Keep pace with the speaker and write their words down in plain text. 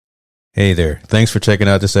Hey there. Thanks for checking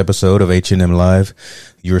out this episode of H&M Live.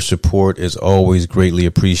 Your support is always greatly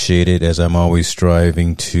appreciated, as I'm always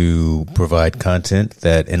striving to provide content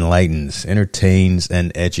that enlightens, entertains,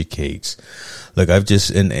 and educates. Look, I've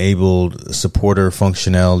just enabled supporter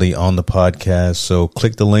functionality on the podcast, so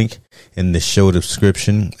click the link in the show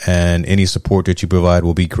description, and any support that you provide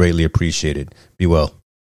will be greatly appreciated. Be well.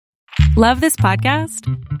 Love this podcast?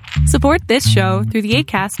 Support this show through the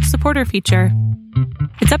Acast supporter feature.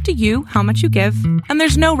 It's up to you how much you give, and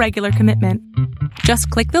there's no regular commitment. Just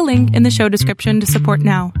click the link in the show description to support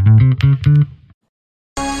now.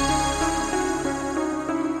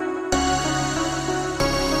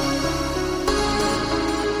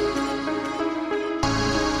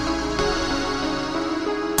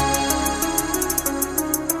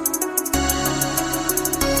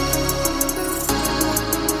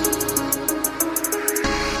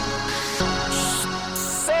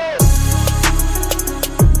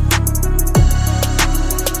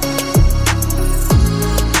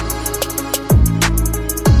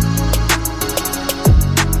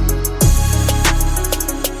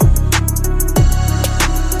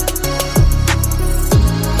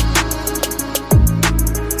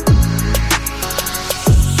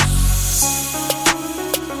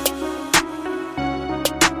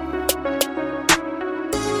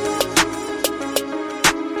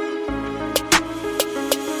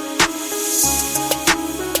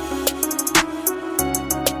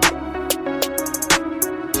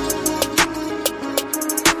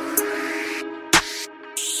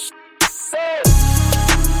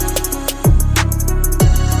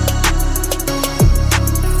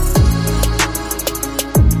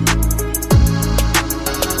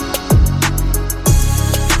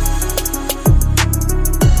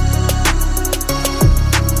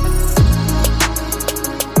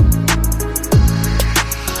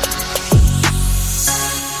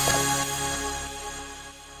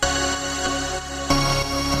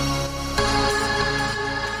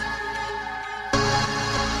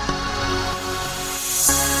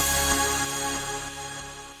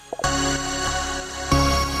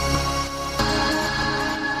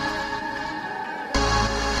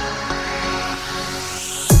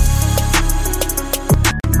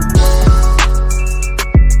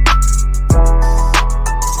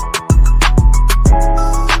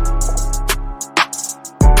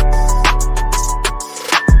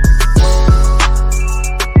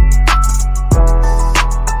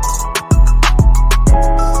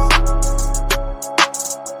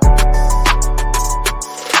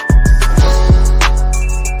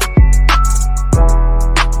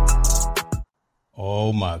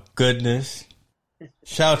 Goodness.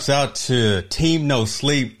 Shouts out to Team No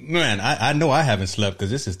Sleep. Man, I know I haven't slept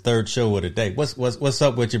because this is third show of the day. What's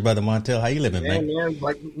up with you, Brother Montel? How you living, man? Man,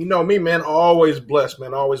 like you know me, man, always blessed,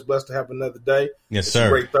 man. Always blessed to have another day. Yes, it's sir. A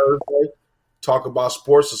great Thursday. Talk about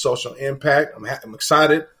sports and social impact. I'm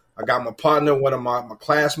excited. I got my partner, one of my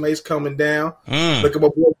classmates coming down. Look at my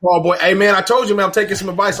boy, Tall Boy. Hey, man, I told you, man, I'm taking some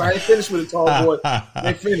advice. I ain't finished with it, Tall Boy. I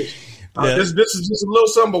ain't finished. Yeah. This is just a little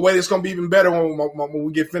something, but wait, it's going to be even better when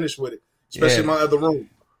we get finished with it, especially in my other room.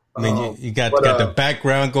 I mean, you got the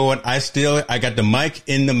background going. I got the mic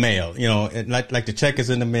in the mail. You know, like the check is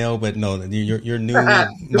in the mail, but no, your new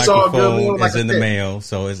microphone is in the mail,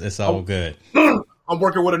 so it's all good. I'm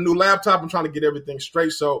working with a new laptop. I'm trying to get everything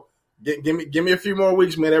straight. So give me a few more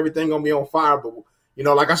weeks, man. Everything gonna be on fire. But you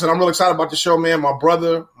know, like I said, I'm really excited about the show, man. My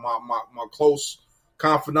brother, my close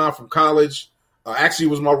confidant from college. Actually,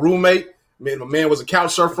 was my roommate. My man was a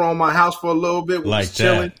couch surfer on my house for a little bit. We was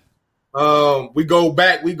chilling. We go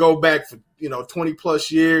back for 20 plus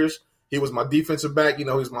years. He was my defensive back. You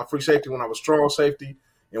know, he was my free safety when I was strong safety,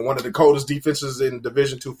 and one of the coldest defenses in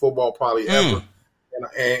Division II football probably ever.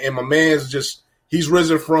 And my man's he's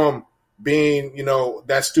risen from being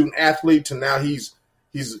that student athlete to now he's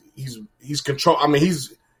control. I mean,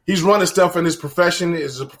 he's running stuff in his profession.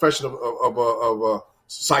 Is a profession of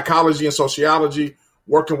psychology and sociology,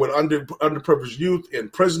 working with underprivileged youth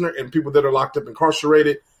and prisoner and people that are locked up,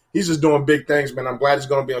 incarcerated. He's just doing big things, man. I'm glad he's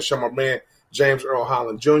going to be on the show. My man, James Earl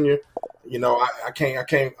Holland Jr. You know, I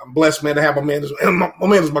can't. I'm blessed, man, to have my man. My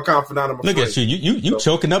man is my confidant. Look at you. You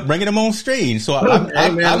choking up, bringing him on stage. So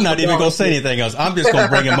I'm not even going to say anything else. I'm just going to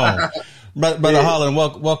bring him on. Brother Holland,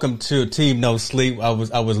 welcome to Team No Sleep. I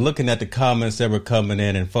was looking at the comments that were coming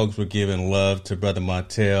in, and folks were giving love to Brother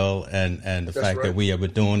Montel and the fact that we have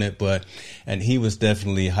been doing it. And he was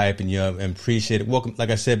definitely hyping you up and appreciate it. Welcome, like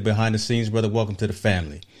I said, behind the scenes, brother. Welcome to the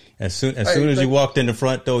family. As soon as you walked in the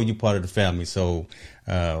front door, you part of the family. So,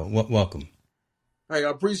 welcome. Hey, I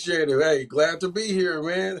appreciate it. Hey, glad to be here,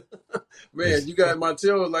 man. Man, you got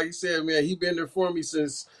Montel, like you said, man. He been there for me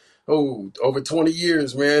since over 20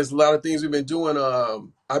 years, man. There's a lot of things we've been doing.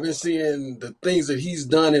 I've been seeing the things that he's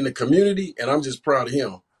done in the community, and I'm just proud of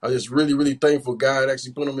him. I'm just really, really thankful God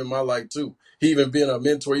actually put him in my life, too. He even been a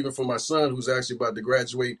mentor even for my son, who's actually about to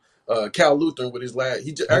graduate Cal Lutheran with his last.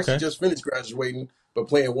 He actually just finished graduating, but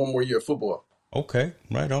playing one more year of football. Okay,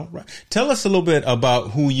 right on. Right. Tell us a little bit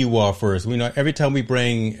about who you are first. We know every time we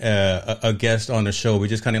bring a guest on the show, we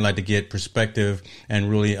just kind of like to get perspective and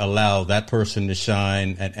really allow that person to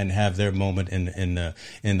shine and have their moment in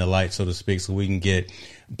the light, so to speak, so we can get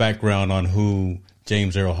background on who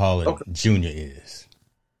James Earl Holland Jr. is.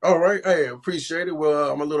 All right. Hey, appreciate it.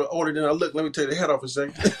 Well, I'm a little older than I look. Let me take the hat off a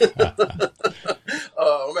second.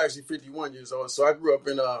 I'm actually 51 years old. So I grew up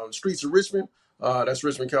in streets of Richmond. That's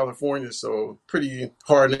Richmond, California. So pretty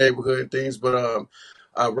hard neighborhood and things. But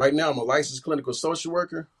right now I'm a licensed clinical social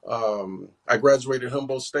worker. I graduated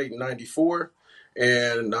Humboldt State in @94.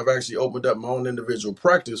 And I've actually opened up my own individual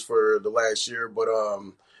practice for the last year. But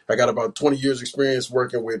I got about 20 years experience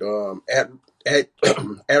working with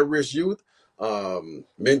at-risk youth.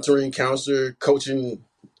 Mentoring, counselor, coaching,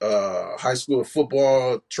 high school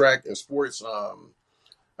football, track, and sports.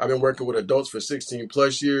 I've been working with adults for 16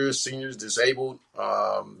 plus years, seniors, disabled,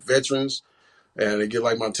 veterans. And again,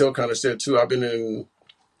 like Montel kind of said too, I've been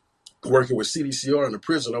working with CDCR in the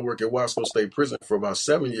prison. I work at Wasco State Prison for about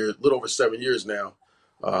 7 years, a little over 7 years now.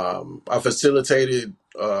 I facilitated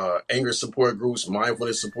anger support groups,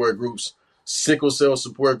 mindfulness support groups, sickle cell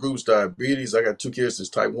support groups, diabetes. I got 2 kids that's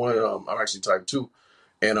type 1. I'm actually type 2.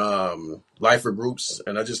 And lifer groups.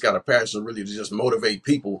 And I just got a passion really to just motivate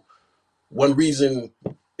people. One reason,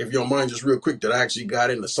 if you don't mind, just real quick, that I actually got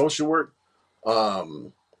into social work.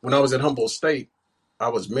 When I was at Humboldt State, I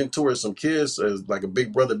was mentoring some kids as like a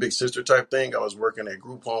big brother, big sister type thing. I was working at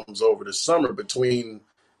group homes over the summer between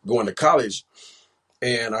going to college.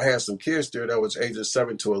 And I had some kids there that was ages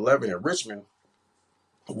 7 to 11 in Richmond.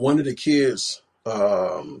 One of the kids,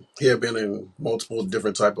 he had been in multiple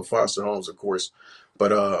different type of foster homes, of course,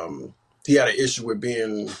 but he had an issue with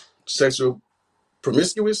being sexual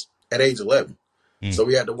promiscuous at age 11. So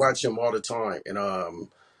we had to watch him all the time. And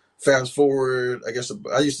fast forward, I guess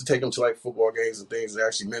I used to take him to like football games and things and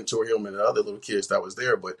actually mentor him and the other little kids that was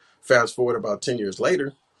there. But fast forward about 10 years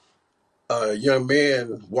later, a young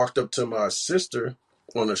man walked up to my sister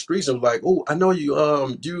on the streets and was like, "Oh, I know you,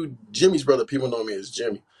 you Jimmy's brother. People know me as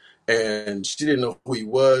Jimmy." And she didn't know who he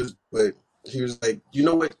was, but he was like, "You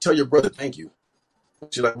know what? Tell your brother thank you."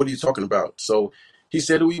 She's like, "What are you talking about?" So he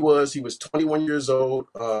said who he was. He was 21 years old.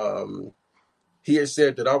 He had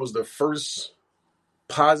said that I was the first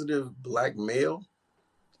positive black male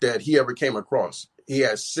that he ever came across. He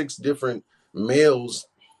had 6 different men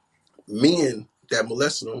that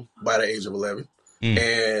molested him by the age of 11.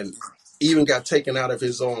 And even got taken out of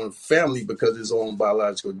his own family because his own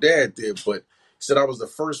biological dad did. But he said I was the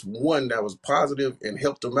first one that was positive and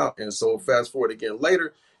helped him out. And so fast forward again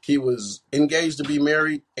later, he was engaged to be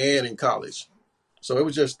married and in college. So it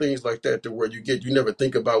was just things like that to where you never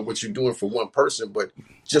think about what you're doing for one person, but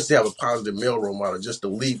just to have a positive male role model, just to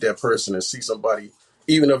lead that person and see somebody,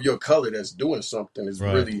 even of your color, that's doing something is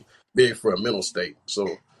really big for a mental state. So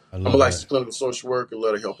I'm a licensed clinical social worker and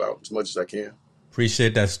let her help out as much as I can.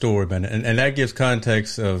 Appreciate that story, man. And that gives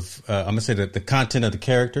context of, I'm going to say that the content of the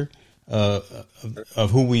character,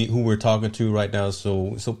 of who we're talking to right now.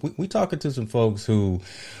 So we talking to some folks who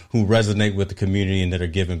resonate with the community and that are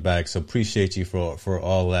giving back. So appreciate you for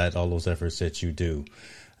all those efforts that you do.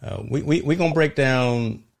 We're going to break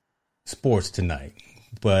down sports tonight,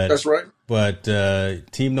 but that's right. But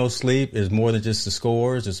Team No Sleep is more than just the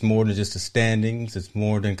scores. It's more than just the standings. It's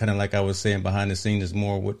more than kind of like I was saying behind the scenes. It's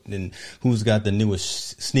more than who's got the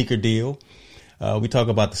newest sneaker deal. We talk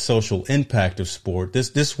about the social impact of sport.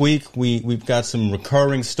 This week we've got some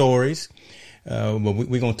recurring stories. But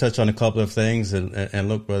we're going to touch on a couple of things and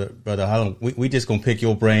look, brother Holland, we just going to pick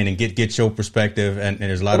your brain and get your perspective. And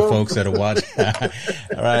there's a lot of folks that are watching.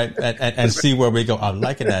 All right. And see where we go. I'm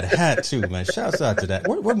liking that hat too, man. Shouts out to that.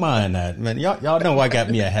 Where mine at, man? Y'all know I got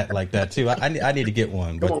me a hat like that too. I need to get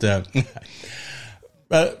one, but,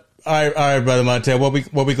 all right, brother Montel. Where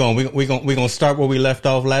we going? We going to start where we left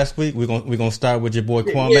off last week. We going to start with your boy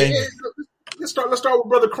Kwame. Yeah. Let's start with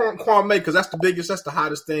brother Kwame because that's the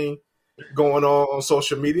hottest thing going on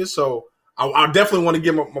social media. So I definitely want to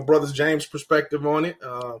give my brother's James perspective on it.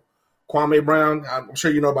 Kwame Brown, I'm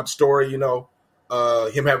sure you know about the story. You know,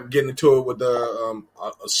 him getting into it with a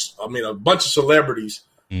bunch of celebrities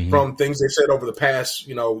from things they said over the past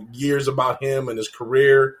years about him and his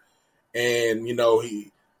career, and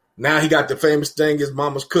he got the famous thing his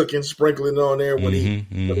mama's cooking, sprinkling on there when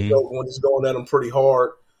he's going at him pretty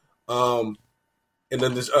hard. and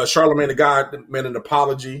then this Charlamagne the God made an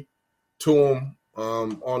apology to him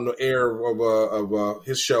on the air of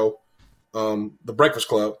his show, The Breakfast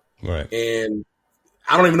Club. Right. And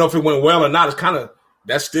I don't even know if it went well or not.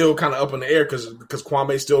 That's still kind of up in the air because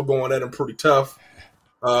Kwame's still going at him pretty tough.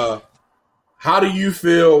 How do you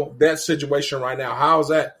feel that situation right now? How is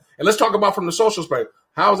that? And let's talk about from the social space.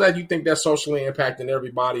 How is that you think that's socially impacting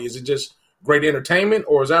everybody? Is it just great entertainment,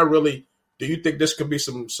 or is that really? Do you think this could be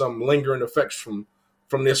some lingering effects from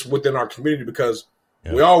this within our community? Because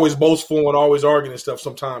we always boastful and always arguing and stuff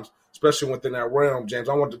sometimes, especially within that realm. James,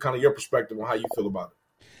 I want kind of your perspective on how you feel about it.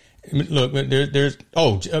 Look, there's.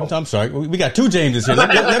 Oh, I'm sorry. We got two Jameses here.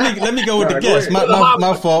 Let me go with the guest.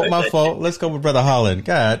 My fault. Let's go with Brother Holland.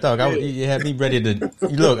 God, dog, you had me ready to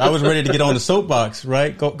look. I was ready to get on the soapbox.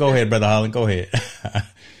 Right? Go ahead, Brother Holland. Go ahead.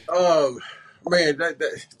 Man, that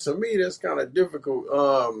to me that's kind of difficult.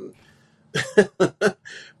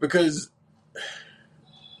 Because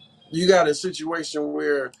you got a situation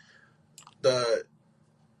where the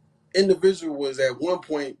individual was at one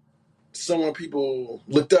point someone people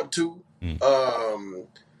looked up to.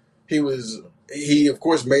 He of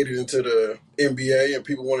course made it into the NBA and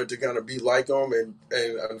people wanted to kind of be like him. And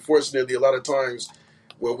unfortunately, a lot of times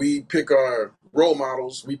when we pick our role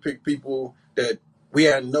models, we pick people that we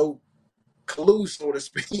had no clue, so to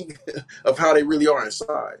speak, of how they really are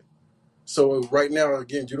inside. So right now,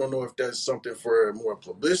 again, you don't know if that's something for more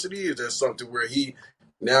publicity. Is that something where he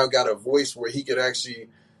now got a voice where he could actually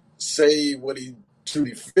say what he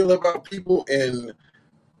truly feel about people? And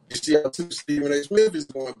you see how too Stephen A. Smith is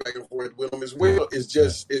going back and forth with him as well. It's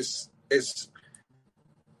just it's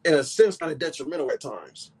in a sense kind of detrimental at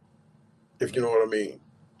times, if you know what I mean.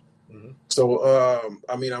 Mm-hmm. So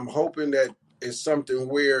I'm hoping that it's something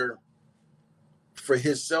where for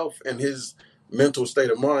himself and his mental state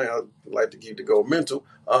of mind, I'd like to keep the goal mental,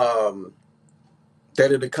 that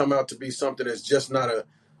it'll come out to be something that's just not a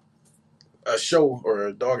show or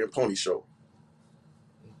a dog and pony show.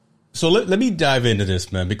 So let me dive into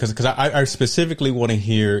this, man, because I specifically want to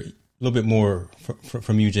hear a little bit more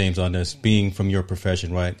from you, James, on this, being from your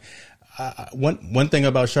profession, right? One thing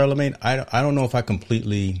about Charlamagne, I don't know if I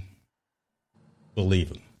completely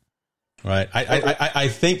believe him, right? I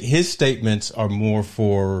think his statements are more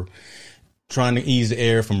for trying to ease the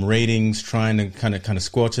air from ratings, trying to kind of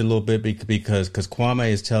squelch it a little bit because Kwame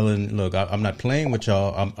is telling, look, I'm not playing with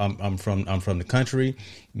y'all. I'm from the country.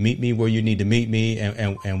 Meet me where you need to meet me,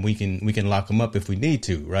 and we can lock them up if we need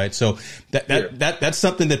to, right? So that's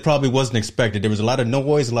something that probably wasn't expected. There was a lot of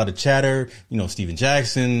noise, a lot of chatter. You know, Steven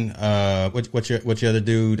Jackson, what's your other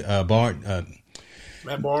dude,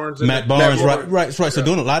 Matt Barnes, right. So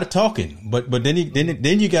doing a lot of talking, but then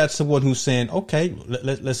you got someone who's saying, okay,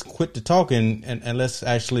 let's quit the talking and let's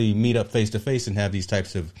actually meet up face to face and have these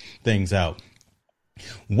types of things out.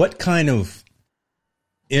 What kind of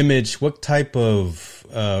image, what type of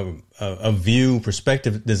view,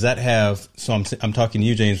 perspective does that have? So I'm talking to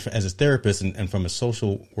you, James, as a therapist and from a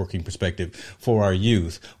social working perspective for our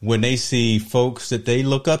youth, when they see folks that they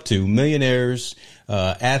look up to, millionaires,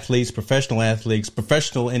 athletes, professional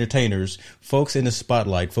entertainers, folks in the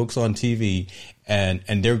spotlight, folks on TV,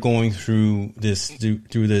 and they're going through this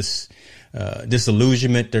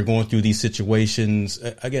disillusionment. They're going through these situations.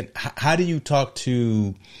 Again, how do you talk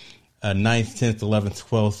to a 9th, 10th, 11th,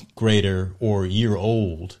 12th grader or year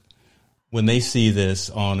old when they see this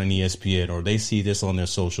on an ESPN or they see this on their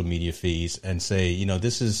social media feeds and say, you know,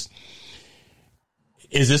 is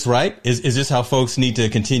this right? Is this how folks need to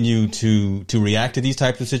continue to react to these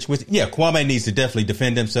types of situations? Yeah, Kwame needs to definitely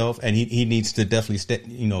defend himself, and he needs to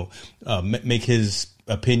definitely make his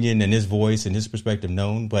opinion and his voice and his perspective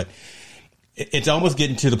known. But it's almost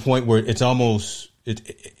getting to the point where it's almost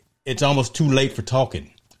too late for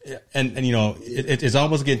talking. And you know, it's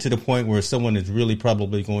almost getting to the point where someone is really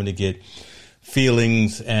probably going to get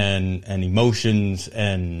feelings and emotions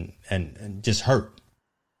and just hurt.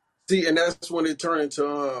 See, and that's when it turned into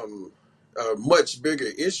a much bigger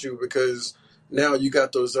issue, because now you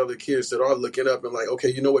got those other kids that are looking up and like, okay,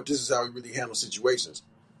 you know what? This is how we really handle situations.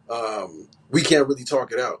 We can't really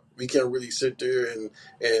talk it out. We can't really sit there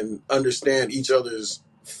and understand each other's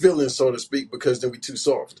feelings, so to speak, because then we too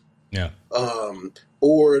soft. Yeah.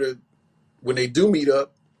 When they do meet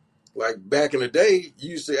up, like back in the day,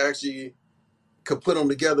 you used to actually could put them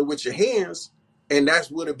together with your hands, and that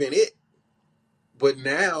would have been it. But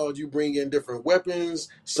now you bring in different weapons.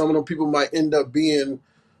 Some of them people might end up being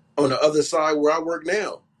on the other side where I work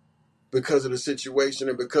now because of the situation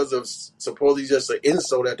and because of supposedly just an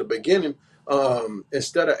insult at the beginning.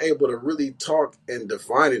 Instead of able to really talk and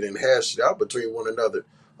define it and hash it out between one another.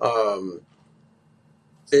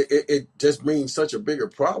 it just means such a bigger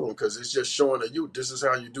problem because it's just showing the youth this is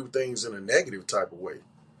how you do things in a negative type of way.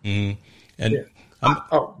 Mm-hmm. And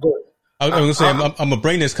go ahead. I was going to say, I'm going to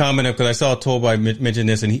bring this comment up because I saw Toby mention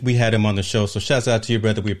this and we had him on the show. So shouts out to you,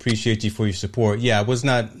 brother. We appreciate you for your support. Yeah, I was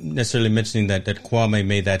not necessarily mentioning that Kwame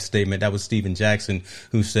made that statement. That was Steven Jackson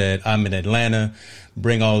who said, I'm in Atlanta.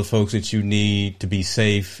 Bring all the folks that you need to be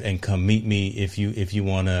safe and come meet me if you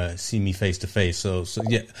want to see me face to face. So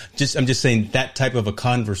yeah, I'm just saying that type of a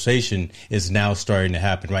conversation is now starting to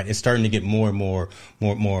happen, right? It's starting to get more and more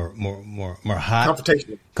hot,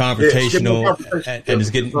 confrontational, and it's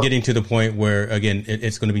getting to the point where again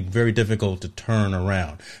it's going to be very difficult to turn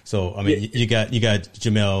around. So I mean, you got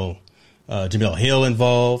Jamel Hill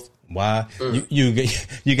involved. Why?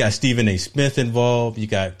 You got Stephen A. Smith involved. You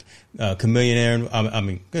got Chameleon Aaron. I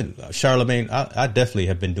mean, good Charlemagne. I definitely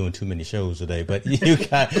have been doing too many shows today, but you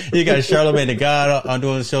got Charlemagne the God on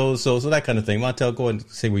doing shows, so that kind of thing. Montel, go ahead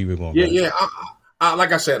and say where you were going. Yeah. I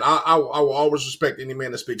like I said, I will always respect any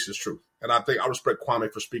man that speaks his truth, and I think I respect Kwame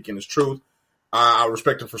for speaking his truth. I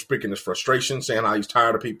respect him for speaking his frustration, saying how he's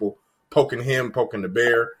tired of people poking the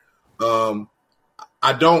bear.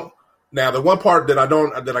 I don't. Now, the one part that I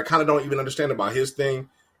kind of don't even understand about his thing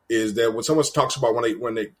is that when someone talks about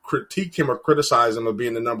when they critique him or criticize him of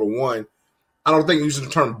being the number one, I don't think using the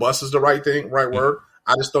term "bust" is the right word.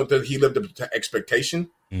 I just don't think he lived up to expectation.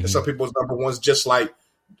 Mm-hmm. And some people's number ones, just like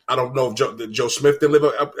I don't know if Joe Smith did live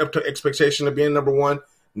up to expectation of being number one.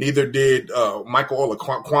 Neither did Michael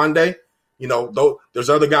Olakwande. You know, there's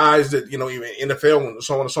other guys that even NFL and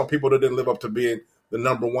so on and so on, people that didn't live up to being the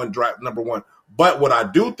number one. But what I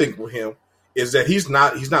do think with him is that he's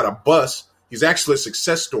not a bust. He's actually a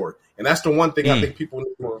success story, and that's the one thing I think people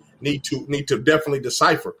need to definitely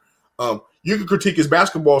decipher. You can critique his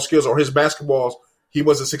basketball skills or his basketballs. He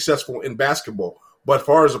wasn't successful in basketball, but as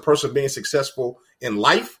far as a person being successful in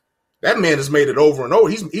life, that man has made it over and over.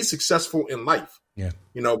 He's successful in life. Yeah,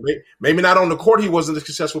 maybe not on the court he wasn't as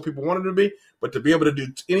successful people wanted him to be, but to be able to do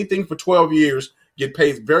anything for 12 years, get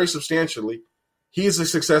paid very substantially, he is a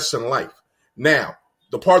success in life. Now,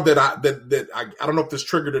 the part that I don't know if this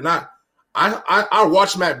triggered or not. I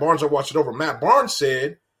watched Matt Barnes. I watched it over. Matt Barnes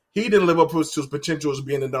said he didn't live up to his potential as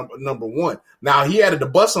being the number one. Now, he added the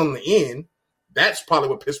bus on the end. That's probably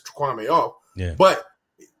what pissed Kwame off. Yeah. But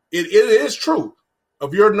it is true.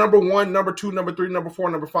 If you're number one, number two, number three, number four,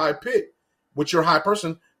 number five pick, with your high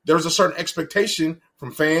person, there's a certain expectation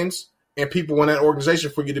from fans and people in that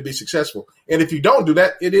organization for you to be successful. And if you don't do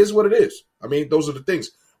that, it is what it is. I mean, those are the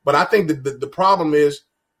things. But I think that the problem is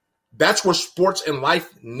that's where sports and life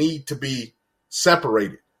need to be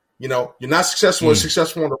separated. You're not successful or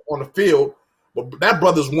successful on the field, but that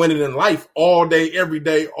brother's winning in life all day, every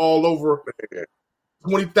day, all over,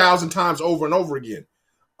 20,000 times over and over again.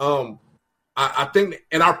 I think,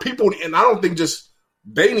 and our people, and I don't think just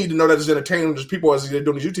they need to know that as entertainers, as people as they're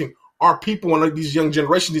doing the U team, our people and these young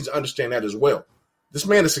generations need to understand that as well. This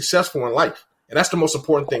man is successful in life, and that's the most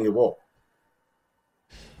important thing of all.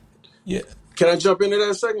 Yeah. Can I jump into that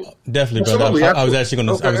a second? Definitely, brother. I was actually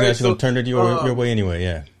going to turn it your way anyway.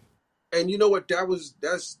 Yeah. And you know what?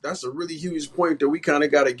 That's a really huge point that we kind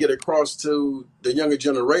of got to get across to the younger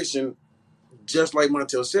generation. Just like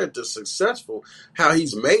Montel said, the successful, how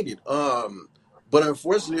he's made it. But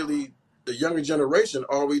unfortunately, the younger generation,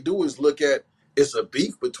 all we do is look at it's a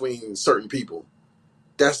beef between certain people.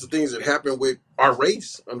 That's the things that happen with our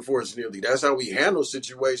race. Unfortunately, that's how we handle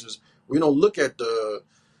situations. We don't look at the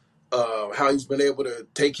how he's been able to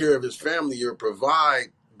take care of his family or provide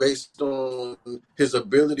based on his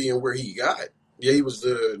ability and where he got. Yeah, he was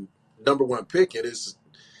the number one pick, and it's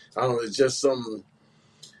just some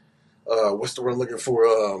what's the word I'm looking for?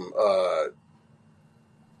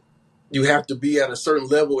 You have to be at a certain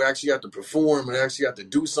level, actually have to perform and actually have to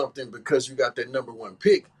do something because you got that number one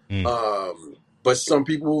pick. But some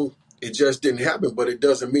people, it just didn't happen, but it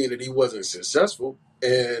doesn't mean that he wasn't successful.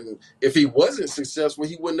 And if he wasn't successful,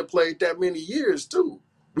 he wouldn't have played that many years too.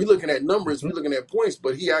 We're looking at numbers, we're looking at points,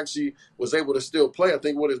 but he actually was able to still play. I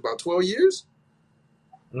think about 12 years?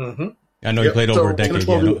 Mm-hmm. I know he played over a decade.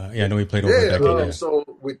 I know he played over a decade. So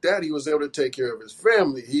with that, he was able to take care of his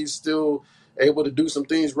family. He's still able to do some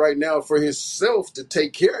things right now for himself to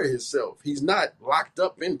take care of himself. He's not locked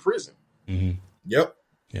up in prison. Mm-hmm. Yep.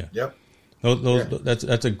 Yeah. Yep.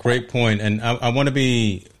 That's a great point. And I want to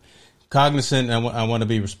be cognizant. I want to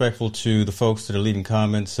be respectful to the folks that are leaving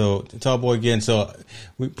comments. So, Tallboy again. So,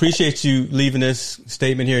 we appreciate you leaving this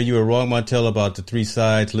statement here. You were wrong, Montel, about the three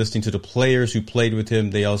sides. Listening to the players who played with him,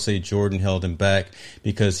 they all say Jordan held him back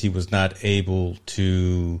because he was not able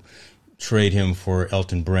to trade him for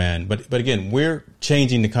Elton Brand. But again, we're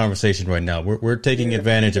changing the conversation right now. We're taking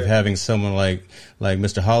advantage of having someone like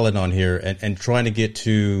Mr. Holland on here and trying to get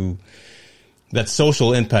to that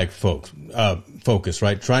social impact focus,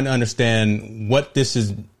 right? Trying to understand what this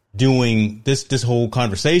is doing, this whole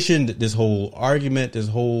conversation, this whole argument, this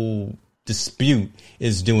whole dispute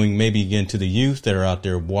is doing maybe again to the youth that are out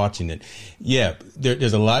there watching it. Yeah,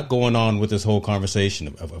 there's a lot going on with this whole conversation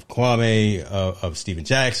of Kwame, of Stephen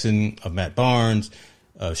Jackson, of Matt Barnes,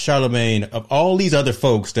 of Charlemagne, of all these other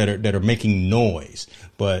folks that are making noise.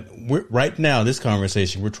 But right now, this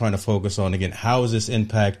conversation, we're trying to focus on, again, how is this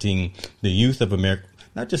impacting the youth of America,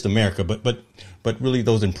 not just America, but really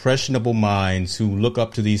those impressionable minds who look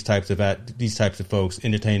up to these types of folks,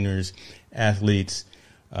 entertainers, athletes,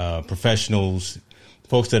 professionals,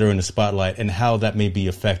 folks that are in the spotlight, and how that may be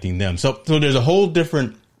affecting them. So there's a whole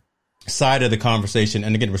different side of the conversation.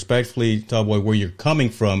 And again, respectfully, Tallboy, where you're coming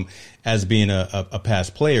from as being a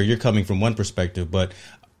past player, you're coming from one perspective, but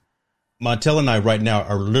Montel and I right now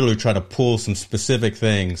are literally trying to pull some specific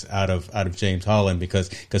things out of James Holland because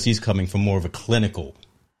he's coming from more of a clinical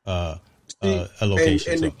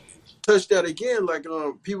location. And touch that again, like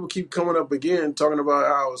people keep coming up again talking about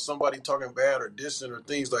how somebody talking bad or distant or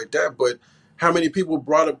things like that. But how many people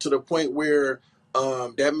brought up to the point where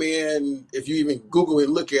that man, if you even Google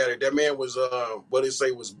and look at it, that man was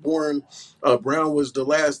was born. Brown was the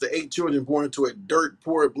last of 8 children born into a dirt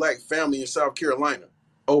poor black family in South Carolina.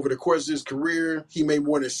 Over the course of his career, he made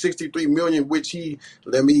more than $63 million, which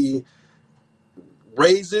let me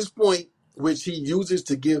raise this point, which he uses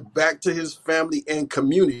to give back to his family and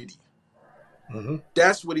community. Mm-hmm.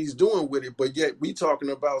 That's what he's doing with it. But yet we talking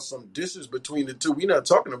about some distance between the two. We're not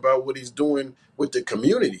talking about what he's doing with the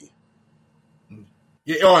community.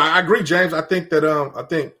 Yeah, I agree, James. I think that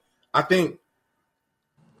I think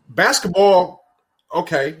basketball.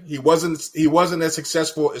 Okay, he wasn't as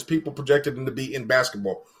successful as people projected him to be in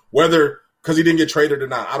basketball. Whether because he didn't get traded or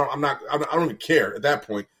not, I don't even care at that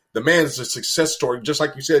point. The man is a success story, just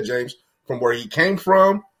like you said, James. From where he came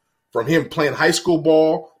from him playing high school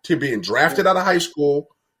ball to being drafted out of high school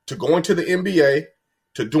to going to the NBA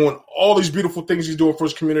to doing all these beautiful things he's doing for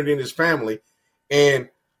his community and his family. And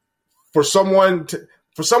for someone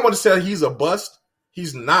to say he's a bust,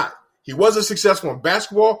 he's not. He wasn't successful in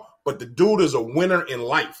basketball, but the dude is a winner in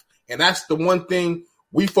life. And that's the one thing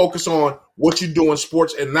we focus on, what you do in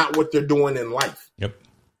sports and not what they're doing in life. Yep.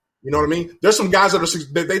 You know what I mean? There's some guys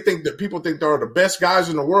that people think they're the best guys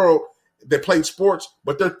in the world that played sports,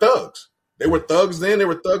 but they're thugs. They were thugs then, they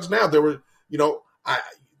were thugs now. They were,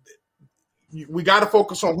 we got to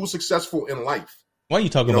focus on who's successful in life. Why are you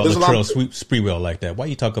talking about Latrell Sprewell like that? Why are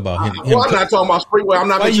you talking about him? I'm not talking about Sprewell. I'm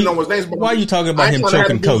not mentioning no one's names. But why are you talking about him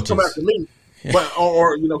choking coaches? Come after me. But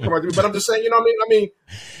come after me. But I'm just saying, I mean,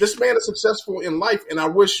 this man is successful in life, and I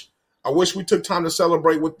wish we took time to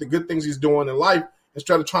celebrate with the good things he's doing in life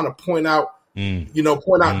instead of trying to point out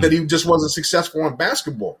that he just wasn't successful in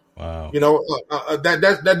basketball. Wow.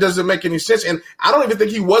 That doesn't make any sense. And I don't even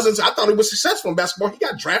think he wasn't. I thought he was successful in basketball. He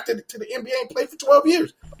got drafted to the NBA and played for 12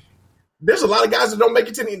 years. There's a lot of guys that don't make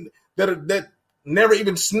it to that never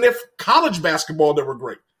even sniffed college basketball that were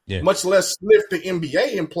great, much less sniffed the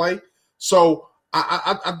NBA and play. So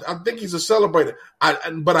I think he's a celebrator.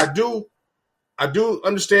 But I do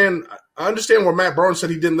understand. I understand where Matt Barnes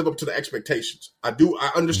said he didn't live up to the expectations. I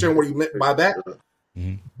understand what he meant by that.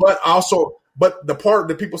 Mm-hmm. But the part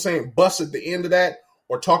that people saying bust at the end of that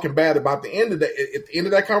or talking bad about the end of that at the end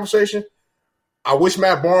of that conversation, I wish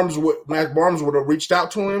Matt Barnes would have reached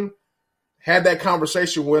out to him, had that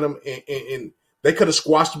conversation with him, and they could have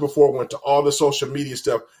squashed it before it went to all the social media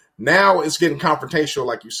stuff. Now it's getting confrontational,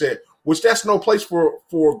 like you said, which that's no place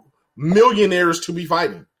for millionaires to be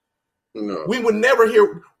fighting. No. We would never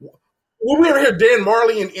hear. Will we ever hear Dan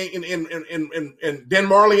Marley and Dan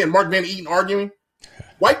Marley and Mark Van Eaton arguing?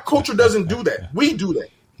 White culture doesn't do that. We do that.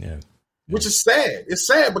 Yeah. Which is sad. It's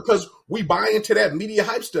sad because we buy into that media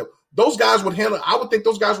hype stuff. Those guys would handle. I would think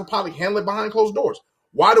those guys would probably handle it behind closed doors.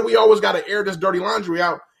 Why do we always got to air this dirty laundry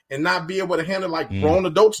out and not be able to handle it like grown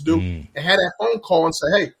adults do and have that phone call and say,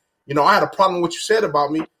 hey, I had a problem with what you said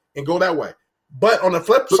about me and go that way. But on the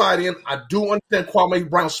flip side, I do understand Kwame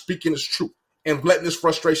Brown speaking his truth and letting this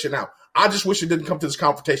frustration out. I just wish it didn't come to this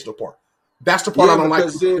confrontational part. That's the part I don't like.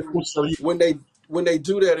 When they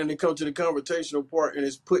do that and they come to the confrontational part and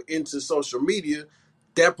it's put into social media,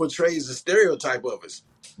 that portrays the stereotype of us.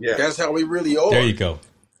 Yeah, that's how we really are. There you go.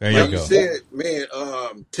 You said, man,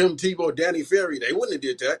 Tim Tebow, Danny Ferry, they wouldn't have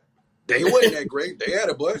did that. They wasn't that great. They had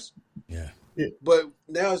a bust. Yeah. But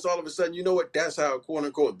now it's all of a sudden, you know what? That's how, quote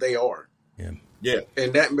unquote, they are. Yeah. Yeah.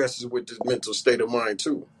 And that messes with the mental state of mind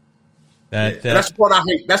too. That's the part I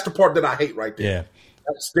hate. That's the part that I hate right there. Yeah.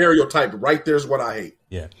 That stereotype right there is what I hate.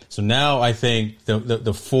 Yeah. So now I think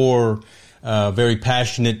the four very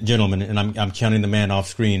passionate gentlemen, and I'm counting the man off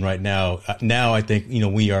screen right now. Now I think,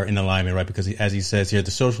 we are in alignment, right? Because as he says here, the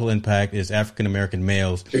social impact is African American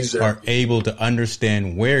males are able to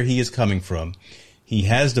understand where he is coming from. He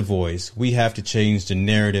has the voice. We have to change the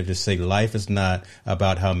narrative to say life is not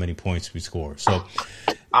about how many points we score. So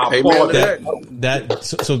that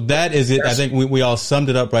is it. I think we all summed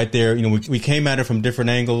it up right there. We came at it from different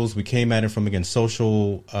angles. We came at it from, again,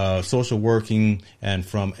 social working, and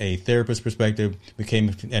from a therapist perspective. We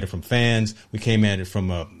came at it from fans. We came at it from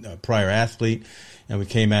a prior athlete. And we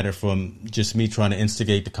came at it from just me trying to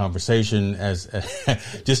instigate the conversation as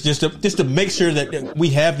just to make sure that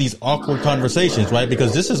we have these awkward conversations, right?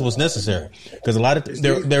 Because this is what's necessary. Because a lot of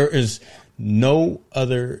there is no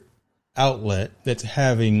other outlet that's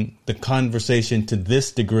having the conversation to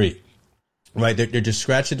this degree, right? They're just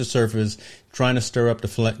scratching the surface, trying to stir up the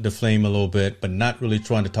flame a little bit, but not really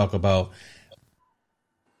trying to talk about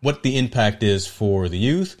what the impact is for the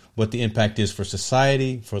youth, what the impact is for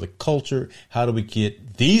society, for the culture. How do we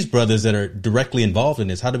get these brothers that are directly involved in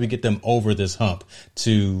this? How do we get them over this hump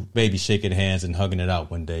to maybe shaking hands and hugging it out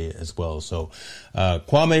one day as well? So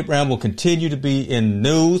Kwame Brown will continue to be in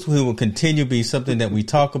news. He will continue to be something that we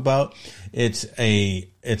talk about. It's a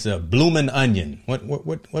Bloomin' Onion.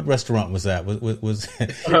 What restaurant was that? Was the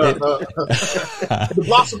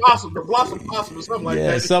Blossom Possum, or something like that.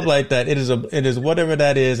 Yeah, something like that. It is whatever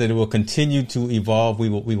that is, and it will continue to evolve. We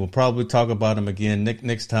will probably talk about them again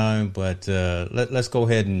next time, but let's go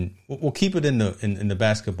ahead and we'll keep it in the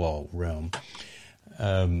basketball realm.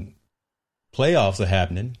 Playoffs are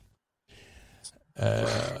happening.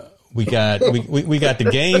 We got the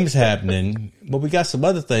games happening, but we got some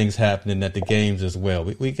other things happening at the games as well.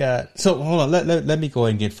 We got, so hold on, let me go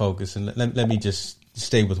ahead and get focused, and let me just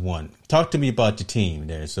stay with one. Talk to me about your team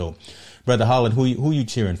there. So, Brother Holland, who you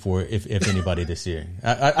cheering for, if anybody this year?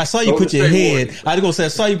 I saw you put your head. I was gonna say I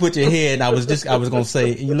saw you put your head. And I was gonna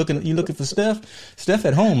say you looking for Steph. Steph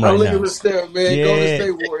at home right now. I'm looking for Steph, man. Yeah. Golden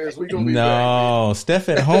State Warriors. We gonna be back. No, Steph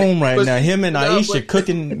at home right now. Him and Aisha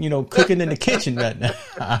cooking in the kitchen right now.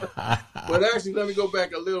 But actually, let me go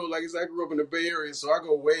back a little. Like, I grew up in the Bay Area, so I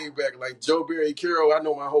go way back. Like Joe Barry, Carroll, I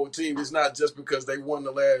know my whole team. It's not just because they won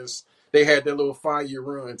they had their little 5-year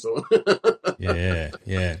run. So yeah.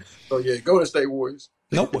 So yeah, Golden State Warriors.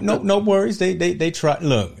 No worries. They tried.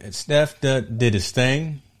 Look, Steph did his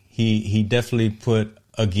thing. He definitely put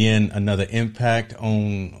again another impact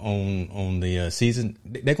on the season.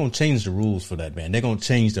 They're gonna change the rules for that, man. They're gonna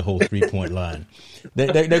change the whole 3-point line.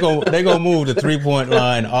 They're gonna move the 3-point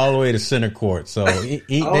line all the way to center court. So I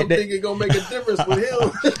don't think it's gonna make a difference with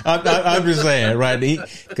him. I'm just saying, right?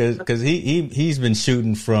 Because he's been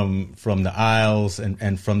shooting from the aisles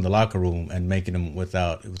and from the locker room and making them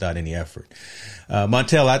without any effort.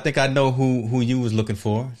 Montel, I think I know who you was looking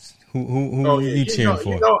for. Who you cheering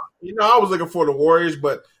for? I was looking for the Warriors,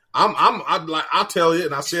 but I'll tell you,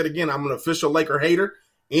 and I'll say it again. I'm an official Laker hater.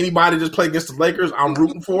 Anybody just play against the Lakers, I'm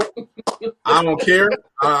rooting for. I don't care.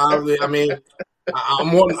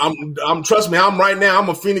 Trust me. I'm right now. I'm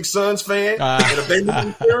a Phoenix Suns fan, and if they lose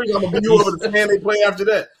the series, I'm gonna be over the fan they play after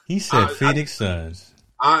that. He said Phoenix Suns.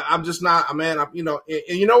 I'm just not, man. And you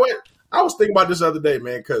know what? I was thinking about this the other day,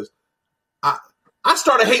 man, because I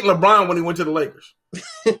started hating LeBron when he went to the Lakers.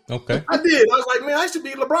 Okay. I did. I was like, man, I used to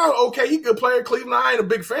be LeBron. Okay, he's a good player. Cleveland, I ain't a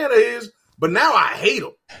big fan of his, but now I hate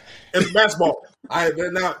him as basketball.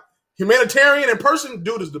 Now, humanitarian in person,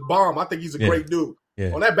 dude is the bomb. I think he's a great dude.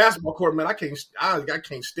 Yeah. On that basketball court, man, I can't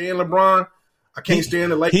stand LeBron. I can't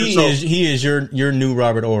stand the Lakers. He is your new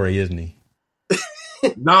Robert Horry, isn't he?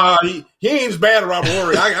 Nah, he ain't as bad as Robert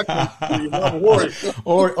Horry. I can't Robert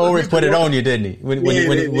Horry. Horry put it on you, didn't he? When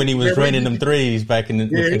he was raining them threes back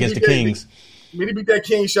against the Kings. When he beat that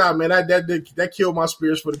Kings shot, man, that killed my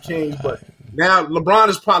spirits for the Kings. But now LeBron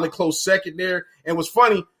is probably close second there. And what's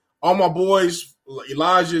funny, all my boys,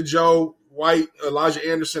 Elijah, Joe, White, Elijah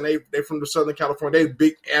Anderson, they from the Southern California. They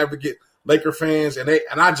big advocate Laker fans, and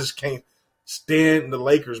I just can't stand the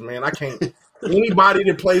Lakers, man. I can't. Anybody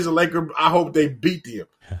that plays a Laker, I hope they beat them.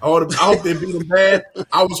 I hope they beat them bad.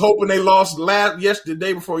 I was hoping they lost the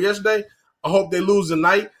day before yesterday. I hope they lose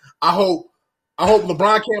tonight. I hope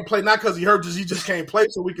LeBron can't play, not because he hurt, he just can't play,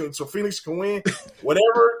 so Phoenix can win.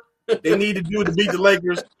 Whatever they need to do to beat the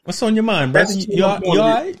Lakers. What's on your mind, brother? You all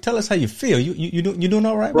right? Tell us how you feel. You doing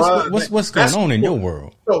all right? What's going on in your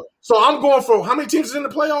world? So I'm going for how many teams is in the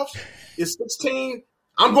playoffs? It's 16.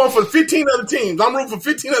 I'm going for 15 other teams. I'm rooting for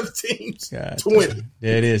 15 other teams to win.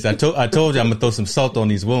 There it is. I told you I'm gonna throw some salt on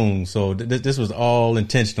these wounds. So this was all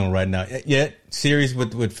intentional right now. Yet series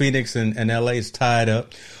with Phoenix and LA is tied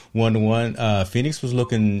up 1-1. Phoenix was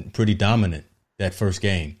looking pretty dominant that first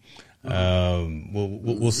game.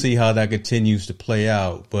 We'll see how that continues to play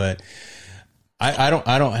out, but I don't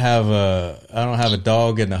have a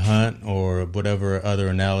dog in the hunt or whatever other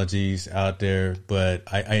analogies out there, but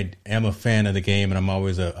I am a fan of the game, and I'm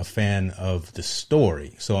always a fan of the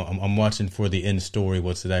story. So I'm watching for the end story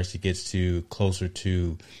once it actually gets to closer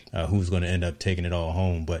to who's going to end up taking it all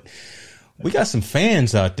home. But we got some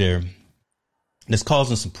fans out there that's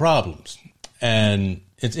causing some problems, and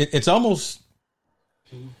it's almost.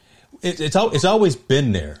 It's always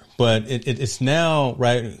been there, but it's now,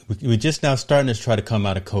 right, we're just now starting to try to come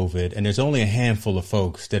out of COVID, and there's only a handful of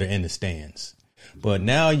folks that are in the stands. But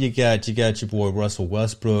now you got your boy Russell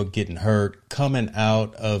Westbrook getting hurt, coming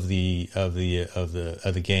out of the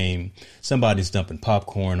game. Somebody's dumping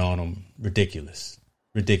popcorn on him. Ridiculous.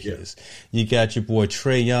 Yeah. You got your boy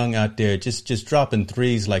Trae Young out there just dropping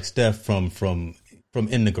threes like Steph from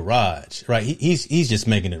in the garage, right? He's just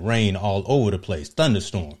making it rain all over the place,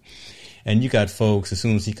 thunderstorm. And you got folks, as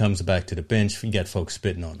soon as he comes back to the bench, you got folks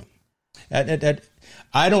spitting on him.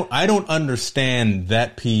 I don't understand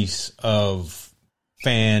that piece of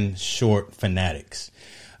short fanatics.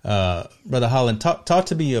 Brother Holland, talk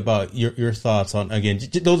to me about your thoughts on, again,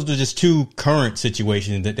 those are just two current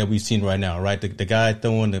situations that we've seen right now, right? The guy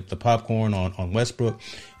throwing the popcorn on Westbrook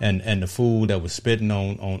and the fool that was spitting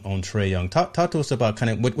on Trae Young. Talk to us about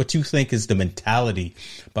kind of what you think is the mentality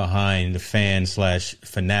behind the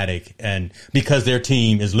fan/fanatic, and because their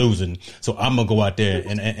team is losing, so I'm gonna go out there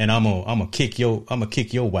and I'm gonna kick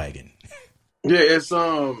your wagon. Yeah, it's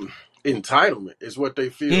entitlement is what they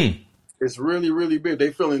feel. It's really, really big.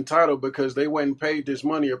 They feel entitled because they wasn't paid this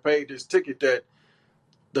money or paid this ticket that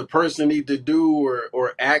the person need to do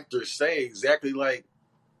or act or say exactly like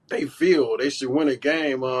they feel. They should win a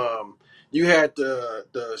game. You had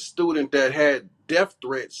the student that had death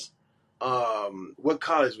threats. What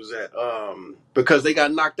college was that? Because they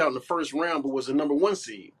got knocked out in the first round but was the number 1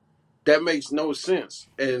 seed. That makes no sense.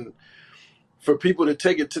 And for people to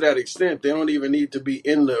take it to that extent, they don't even need to be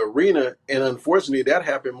in the arena. And unfortunately, that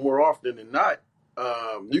happened more often than not.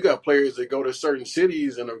 You got players that go to certain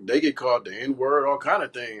cities and they get called the N-word, all kind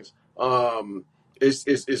of things.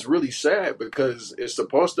 It's really sad because it's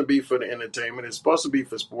supposed to be for the entertainment. It's supposed to be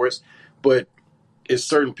for sports, but it's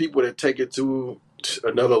certain people that take it to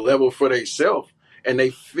another level for themselves, and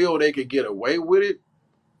they feel they could get away with it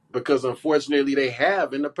because unfortunately they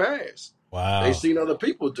have in the past. Wow. They've seen other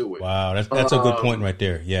people do it. Wow, that's a good point right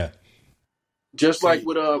there. Yeah. Just like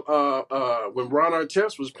with when Ron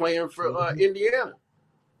Artest was playing for Indiana,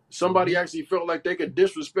 somebody actually felt like they could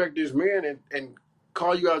disrespect this man and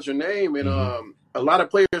call you out your name. And a lot of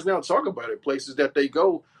players now talk about it, places that they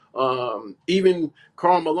go. Even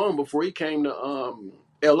Karl Malone, before he came to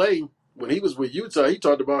L.A., when he was with Utah, he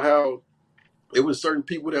talked about how it was certain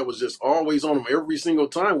people that was just always on him every single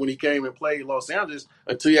time when he came and played Los Angeles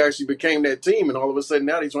until he actually became that team. And all of a sudden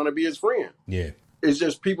now he's trying to be his friend. Yeah. It's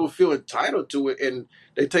just people feel entitled to it and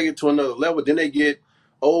they take it to another level. Then they get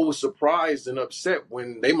surprised and upset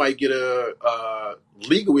when they might get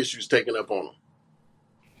legal issues taken up on them.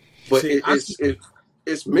 But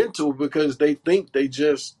it's mental because they think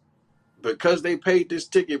because they paid this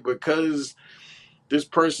ticket, because this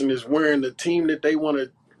person is wearing the team that they want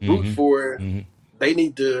to root for, they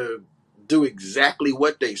need to do exactly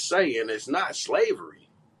what they say, and it's not slavery.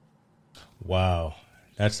 Wow.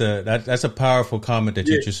 That's a powerful comment that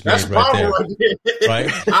you just made right there. Right?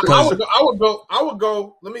 I would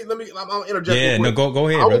go. Let me. I'll interject. Yeah, no, go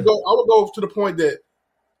ahead. I would go to the point that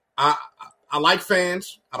I like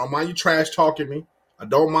fans. I don't mind you trash talking me. I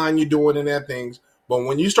don't mind you doing any of that things. But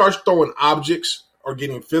when you start throwing objects or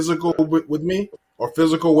getting physical with me or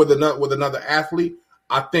physical with another athlete,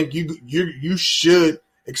 I think you should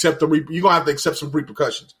accept you're gonna have to accept some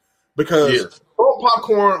repercussions because throwing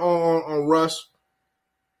popcorn on Russ.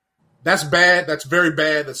 That's bad. That's very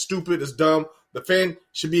bad. That's stupid. It's dumb. The fan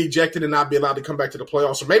should be ejected and not be allowed to come back to the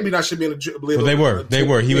playoffs. Or maybe not should be in the. Well, they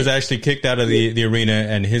were. He was actually kicked out of the arena,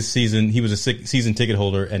 and his season. He was a season ticket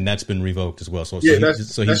holder, and that's been revoked as well. So he's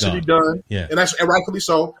that should be done. Yeah, and rightfully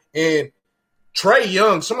so. And Trae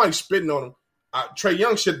Young, somebody spitting on him. Trae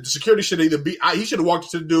Young the security should either be. He should have walked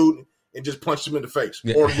to the dude and just punched him in the face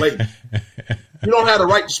or leg. You don't have the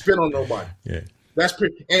right to spit on nobody. Yeah, that's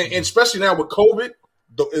pretty. And especially now with COVID.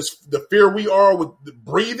 The fear we are with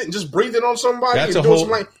breathing on somebody. That's a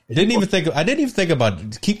whole. I didn't even think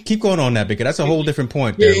about. Keep going on that because that's a whole different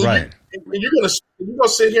point there, right? you're gonna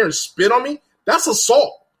sit here and spit on me, that's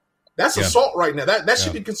assault. That's assault right now. That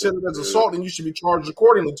should be considered as assault, and you should be charged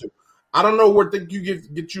accordingly to. I don't know where think you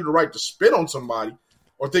get you the right to spit on somebody,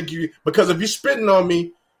 or think you because if you're spitting on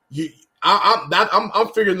me, I'm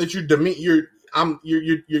figuring that you're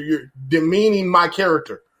demeaning my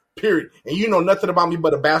character. Period. And you know nothing about me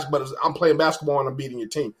but I'm playing basketball and I'm beating your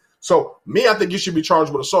team. So me, I think you should be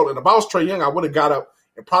charged with assault. And if I was Trae Young, I would have got up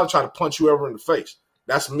and probably tried to punch whoever in the face.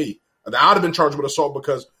 That's me. I'd have been charged with assault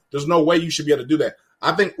because there's no way you should be able to do that.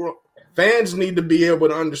 I think fans need to be able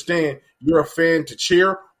to understand you're a fan to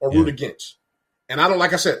cheer or root against. And I don't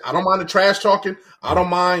mind the trash talking. I don't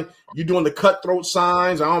mind you doing the cutthroat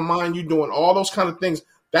signs. I don't mind you doing all those kind of things.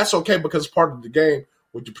 That's okay because it's part of the game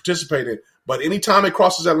what you participate in. But anytime it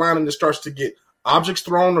crosses that line and it starts to get objects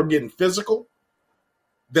thrown or getting physical,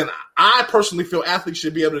 then I personally feel athletes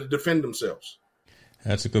should be able to defend themselves.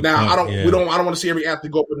 That's a good point. Now, I don't want to see every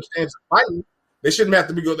athlete go up in the stands and fighting. They shouldn't have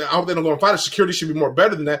to be I hope they don't go and fight. Security should be more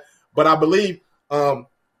better than that. But I believe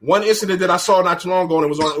one incident that I saw not too long ago, and it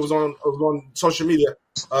was on social media.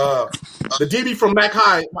 The DB from Mac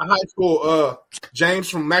High School, James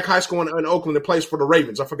from Mac High School in Oakland, that plays for the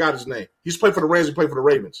Ravens. I forgot his name. He's played for the Rams. He played for the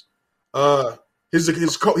Ravens.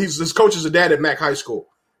 His coach is a dad at Mac High School.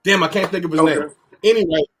 Damn, I can't think of his name.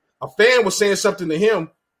 Anyway, a fan was saying something to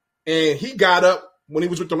him, and he got up when he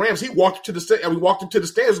was with the Rams. He walked up to the stand, and we walked up to the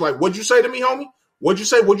stands like, "What'd you say to me, homie? What'd you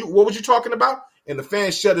say? What was you talking about?" And the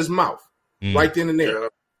fan shut his mouth right then and there.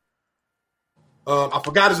 I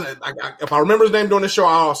forgot his name. If I remember his name during the show,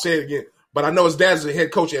 I'll say it again. But I know his dad's the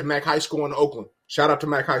head coach at Mac High School in Oakland. Shout out to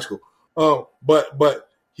Mac High School. But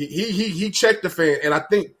he checked the fan, and I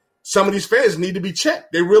think some of these fans need to be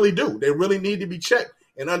checked. They really do. They really need to be checked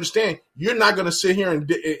and understand you're not going to sit here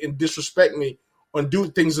and disrespect me and do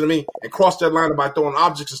things to me and cross that line by throwing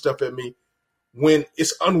objects and stuff at me when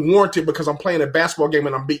it's unwarranted because I'm playing a basketball game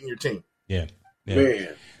and I'm beating your team. Yeah. Man.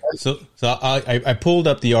 So I pulled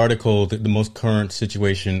up the article, the most current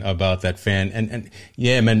situation about that fan, and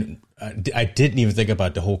yeah, man, I didn't even think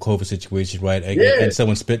about the whole COVID situation, right? And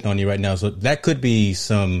someone spitting on you right now, so that could be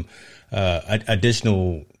some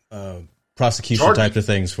additional prosecution types of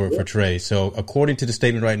things for Trae. So according to the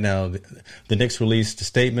statement right now, the Knicks released a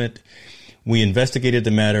statement. We investigated the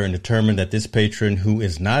matter and determined that this patron, who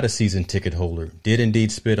is not a season ticket holder, did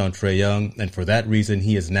indeed spit on Trae Young, and for that reason,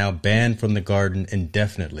 he is now banned from the Garden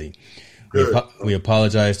indefinitely. We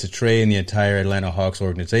apologize to Trae and the entire Atlanta Hawks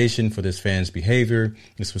organization for this fan's behavior.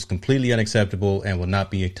 This was completely unacceptable and will not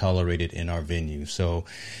be tolerated in our venue. So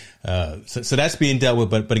that's being dealt with.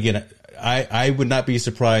 But again, I would not be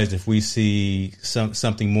surprised if we see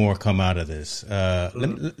something more come out of this.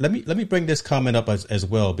 Let me bring this comment up as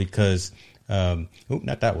well because.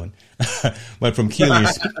 Not that one, but from Keely.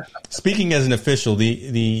 Speaking as an official,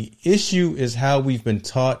 the issue is how we've been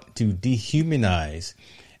taught to dehumanize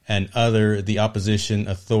and other the opposition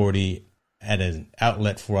authority at an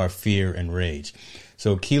outlet for our fear and rage.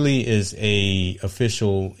 So Keely is a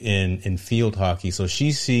official in field hockey, so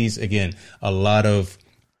she sees again a lot of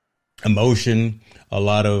emotion, a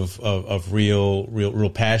lot of real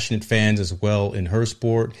passionate fans as well in her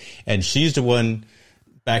sport, and she's the one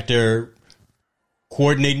back there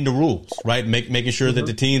coordinating the rules, right? Making sure that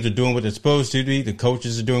the teams are doing what they're supposed to be, the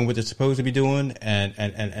coaches are doing what they're supposed to be doing,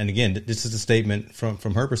 and again, this is a statement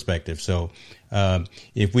from her perspective. So,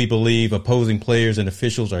 if we believe opposing players and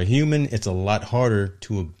officials are human, it's a lot harder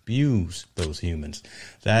to abuse those humans.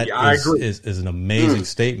 That is an amazing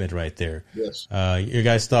statement right there. Yes. Your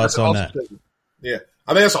guys' thoughts on that? Statement. Yeah,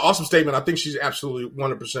 I think that's an awesome statement. I think she's absolutely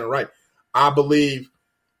 100% right. I believe.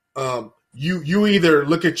 You either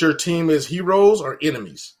look at your team as heroes or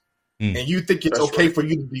enemies, and you think it's okay for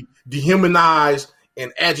you to be dehumanized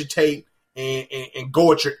and agitate and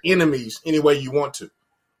go at your enemies any way you want to,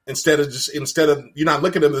 instead of you're not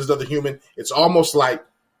looking at them as another human. It's almost like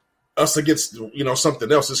us against something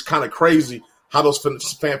else. It's kind of crazy how those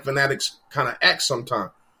fanatics kind of act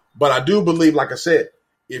sometimes. But I do believe, like I said,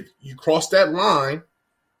 if you cross that line,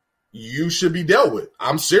 you should be dealt with.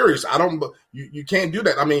 I'm serious. You can't do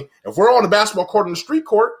that. I mean, if we're on the basketball court in the street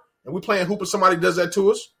court and we're playing hoop and somebody does that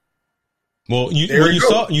to us. Well,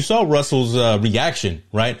 you saw Russell's reaction,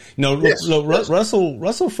 right? Yes.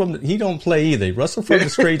 Russell he don't play either. Russell from the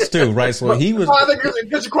streets too, right? So he was. I think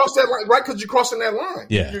because you cross that line, right? Because you're crossing that line.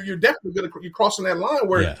 Yeah, you're definitely you're crossing that line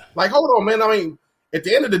where, like, hold on, man. I mean, at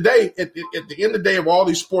the end of the day, at the end of the day of all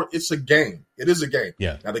these sports, it's a game. It is a game.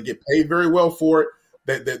 Yeah. Now they get paid very well for it.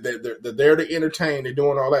 They're there to entertain. They're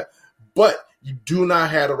doing all that, but you do not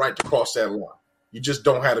have the right to cross that line. You just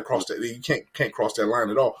don't have to cross that. You can't cross that line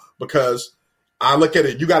at all because I look at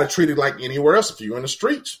it. You got to treat it like anywhere else. If you're in the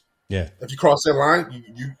streets, Yeah. If you cross that line,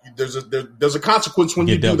 there's a consequence when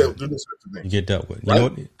you do that. Do this type of thing. You get dealt with.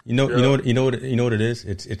 Right? You know what it is.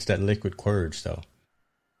 It's that liquid courage though.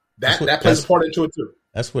 That plays a part into it too.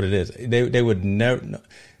 That's what it is. They would never.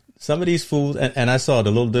 Some of these fools, and I saw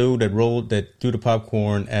the little dude that threw the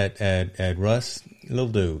popcorn at Russ. Little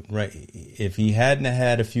dude, right? If he hadn't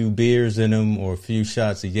had a few beers in him or a few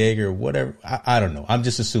shots of Jaeger or whatever, I don't know. I'm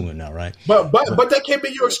just assuming now, right? But that can't be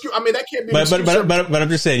your excuse. I mean, that can't be. But I'm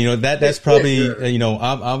just saying, that's probably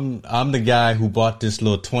I'm the guy who bought this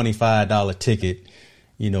little $25 ticket,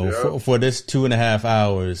 for this 2.5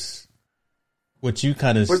 hours. What you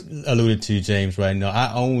kind of alluded to, James, right now,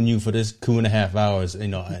 I own you for this 2.5 hours,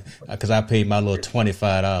 because I paid my little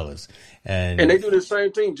 $25. And they do the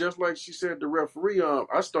same thing, just like she said, the referee.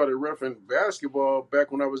 I started reffing basketball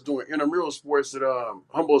back when I was doing intramural sports at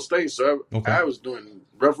Humboldt State. So I was doing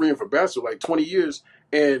refereeing for basketball like 20 years.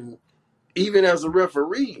 And even as a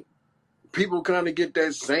referee, people kind of get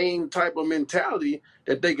that same type of mentality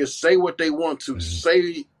that they can say what they want to,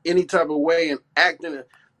 say any type of way and act in it.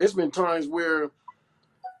 There's been times where,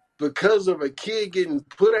 because of a kid getting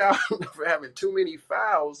put out for having too many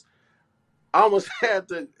fouls, I almost had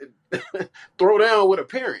to throw down with a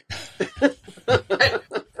parent. Hey,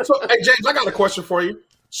 James, I got a question for you.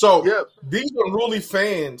 So these unruly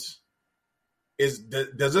fans, is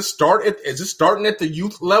it starting at the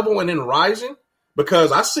youth level and then rising?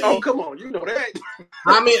 Because I see. Oh, come on, you know that.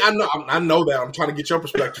 I mean, I know that. I'm trying to get your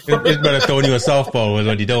perspective. It's better throwing you a softball is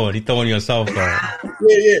what he's doing. He's throwing you a softball.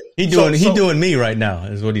 Yeah. He doing me right now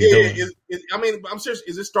is what he's doing. I mean, I'm serious.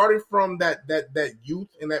 Is it starting from that youth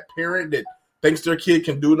and that parent that thinks their kid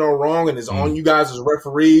can do no wrong and is on you guys as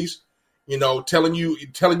referees, telling you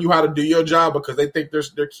how to do your job because they think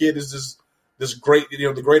their kid is this great,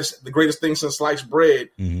 the greatest thing since sliced bread.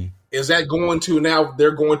 Mm-hmm. Is that going to now?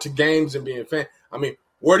 They're going to games and being fan. I mean,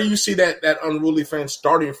 where do you see that unruly fan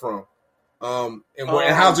starting from? And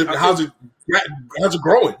how's it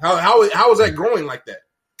growing? How is that growing like that?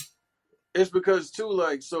 It's because too,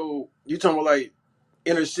 like, so you talking about like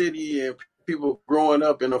inner city and people growing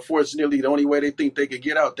up, and unfortunately, the only way they think they could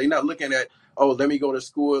get out, they're not looking at, let me go to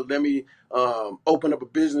school, let me open up a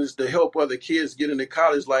business to help other kids get into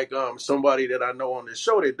college, like somebody that I know on this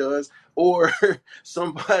show that does, or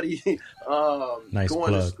somebody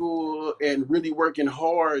going to school and really working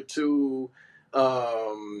hard to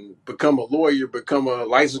become a lawyer, become a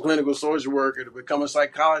licensed clinical social worker, to become a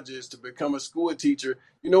psychologist, to become a school teacher.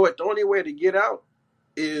 You know what? The only way to get out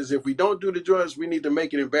is if we don't do the drugs, we need to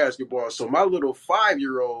make it in basketball. So my little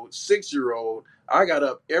 5-year-old, 6-year-old, I got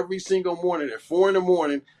up every single morning at 4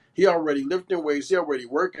 a.m. He already lifting weights. He already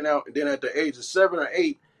working out. And then at the age of 7 or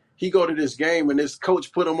 8, he go to this game and this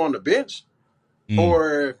coach put him on the bench,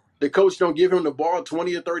 or the coach don't give him the ball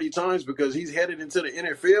 20 or 30 times because he's headed into the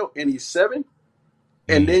NFL and he's 7.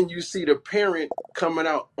 And then you see the parent coming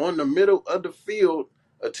out on the middle of the field,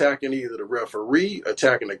 attacking either the referee,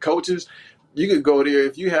 attacking the coaches. You could go there.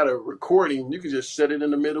 If you had a recording, you could just set it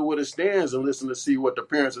in the middle of the stands and listen to see what the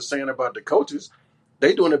parents are saying about the coaches.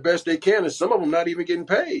 They doing the best they can, and some of them not even getting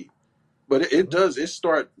paid. But it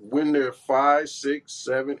start when they're 5, 6,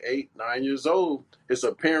 7, 8, 9 years old. It's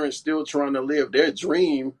a parent still trying to live their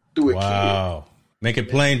dream through a kid. Wow. Make it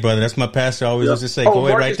plain, brother. That's my pastor always used to say. Go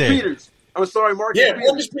ahead right there. Peters. I'm sorry, Marcus Peters.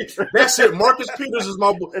 Marcus Peters. That's it. Marcus Peters is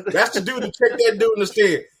my boy. That's the dude to check that dude in the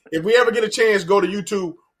stand. If we ever get a chance, go to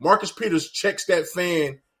YouTube. Marcus Peters checks that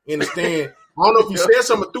fan in the stand. I don't know if he said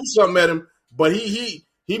something, threw something at him, but he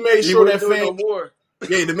made sure that fan. No more.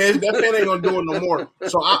 Yeah, that fan ain't gonna do it no more.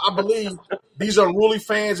 So I believe these unruly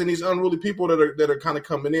fans and these unruly people that are kind of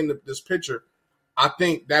coming in this picture. I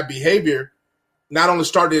think that behavior not only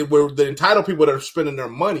started with the entitled people that are spending their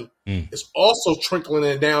money, it's also trickling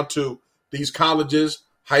it down to these colleges,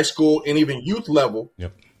 high school, and even youth level.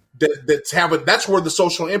 Yep. That's where the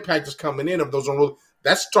social impact is coming in of those unruly.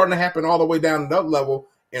 That's starting to happen all the way down to that level,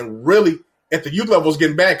 and really at the youth level is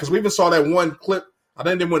getting bad because we even saw that one clip. I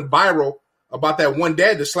think it went viral about that one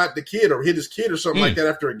dad that slapped the kid or hit his kid or something like that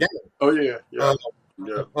after a game. Oh yeah.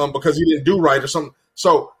 Because he didn't do right or something.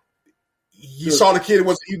 So he saw the kid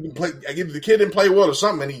the kid didn't play well or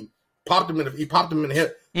something, and he popped him in the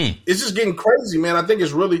head. It's just getting crazy, man. I think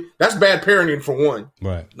it's really that's bad parenting for one.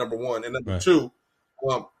 Right. Number one, and number two,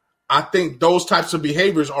 I think those types of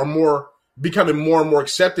behaviors are becoming more and more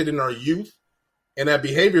accepted in our youth, and that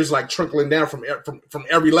behavior is like trickling down from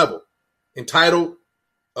every level, entitled,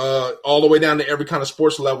 all the way down to every kind of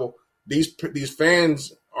sports level. These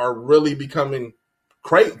fans are really becoming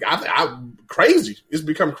crazy. Crazy. It's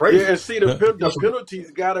become crazy. Yeah, and see the penalties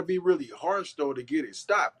got to be really harsh though to get it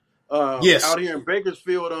stopped. Yes. Out here in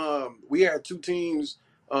Bakersfield, we had 2 teams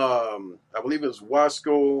I believe it was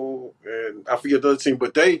Wasco, and I forget the other team,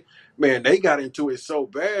 but they got into it so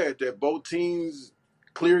bad that both teams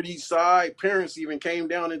cleared each side. Parents even came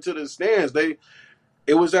down into the stands.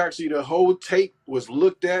 It was actually, the whole tape was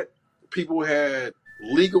looked at. People had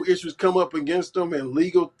legal issues come up against them and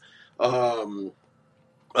legal findings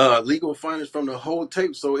from the whole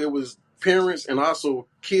tape. So it was parents and also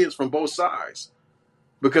kids from both sides,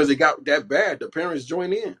 because it got that bad. The parents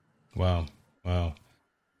joined in. Wow.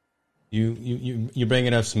 You're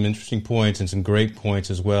bringing up some interesting points and some great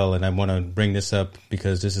points as well. And I want to bring this up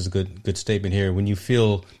because this is a good statement here. When you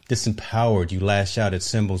feel disempowered, you lash out at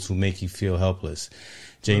symbols who make you feel helpless.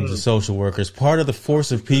 James, the social worker, is part of the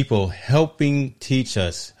force of people helping teach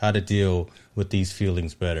us how to deal with these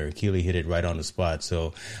feelings better. Keely hit it right on the spot.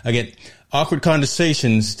 So again, awkward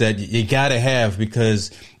conversations that you got to have,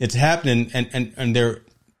 because it's happening. And there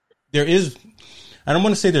is, I don't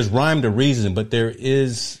want to say there's rhyme to reason, but there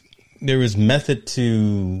is method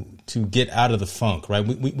to get out of the funk, right?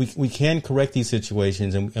 We can correct these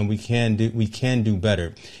situations, and we can do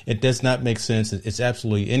better. It does not make sense. It's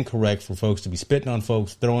absolutely incorrect for folks to be spitting on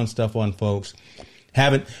folks, throwing stuff on folks,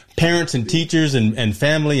 having parents and teachers and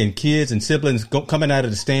family and kids and siblings coming out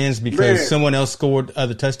of the stands because someone else scored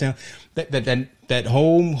the touchdown. That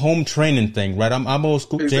home training thing, right? I'm old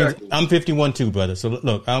school. Exactly. James, I'm 51 too, brother. So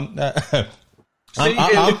look, I'm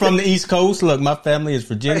from the East Coast. Look, my family is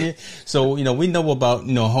Virginia. So, we know about,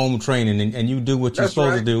 home training, and you do what you're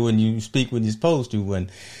supposed to do, and you speak what you're supposed to.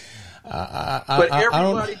 And but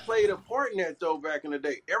everybody played a part in that, though, back in the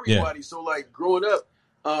day. Everybody. Yeah. So, like, growing up,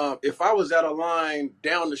 if I was at a line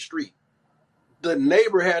down the street, the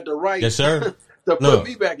neighbor had the right yes, sir. to put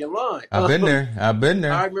me back in line. I've been there. I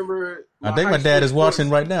remember. I think my dad is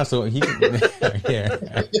watching right now, so he can.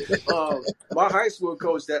 Yeah. My high school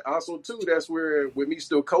coach, that also too. That's where, with me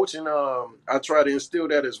still coaching, I try to instill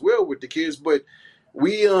that as well with the kids. But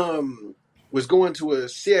we was going to a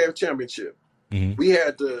CIF championship. Mm-hmm. We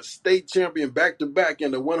had the state champion back to back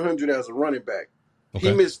in the 100 as a running back. Okay.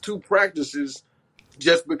 He missed 2 practices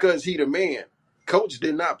just because he the man. Coach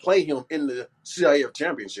did not play him in the CIF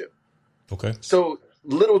championship. Okay. So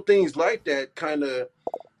little things like that kind of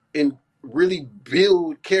really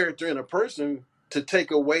build character in a person to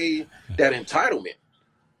take away that entitlement.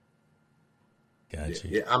 Gotcha.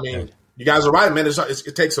 Yeah, I mean, you guys are right, man.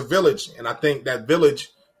 It takes a village, and I think that village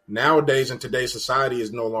nowadays in today's society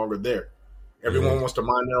is no longer there. Everyone wants to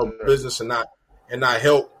mind their own business and not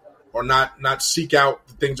help or not seek out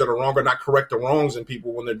the things that are wrong or not correct the wrongs in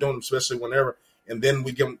people when they're doing them, especially whenever. And then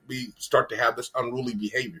we start to have this unruly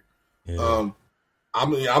behavior. Yeah.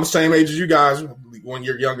 I'm same age as you guys. When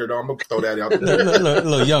you're younger, though, I'm gonna throw that out there.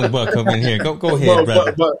 little young buck come in here. Go ahead,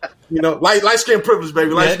 brother. But light skin privilege,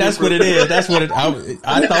 baby. That's what it is. That's what it.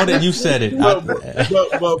 I thought that you said it.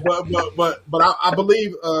 But I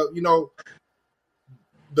believe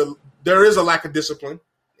there is a lack of discipline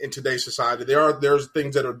in today's society. There's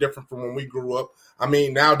things that are different from when we grew up. I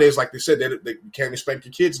mean, nowadays, like they said, they can't spank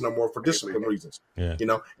your kids no more for discipline reasons. Yeah.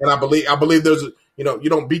 And I believe there's you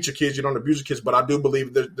don't beat your kids, you don't abuse your kids, but I do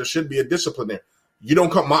believe there should be a discipline there. You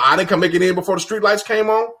don't come. I didn't come making it in before the street lights came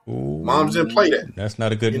on. Ooh, Moms didn't play that. That's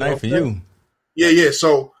not a good night for you. Yeah.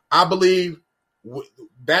 So I believe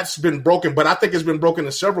that's been broken, but I think it's been broken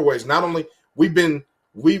in several ways. Not only we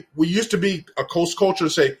used to be a coast culture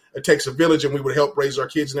to say it takes a village and we would help raise our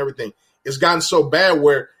kids and everything. It's gotten so bad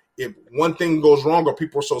where if one thing goes wrong or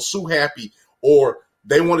people are so happy or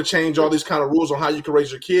they want to change all these kind of rules on how you can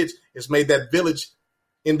raise your kids, it's made that village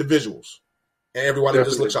individuals. And everybody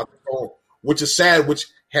just looks out the phone, which is sad, which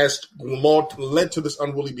has led to this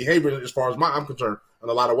unruly behavior as far as I'm concerned in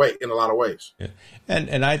a lot of ways. Yeah.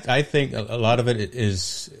 And I think a lot of it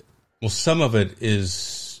is, well, some of it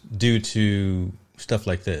is due to stuff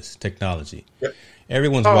like this, technology. Yep.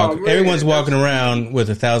 Everyone's walking around with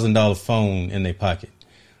 $1,000 phone in their pocket.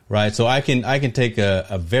 Right. So I can take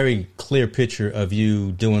a very clear picture of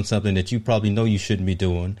you doing something that you probably know you shouldn't be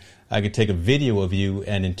doing. I could take a video of you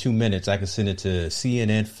and in 2 minutes I can send it to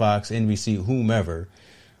CNN, Fox, NBC, whomever.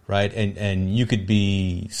 Right. And you could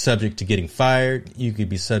be subject to getting fired. You could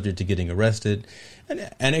be subject to getting arrested.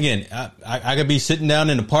 And again, I could be sitting down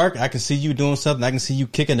in the park. I can see you doing something. I can see you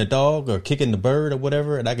kicking the dog or kicking the bird or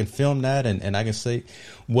whatever. And I can film that and I can say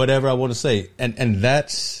whatever I want to say. And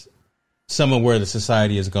that's some of where the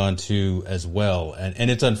society has gone to as well. And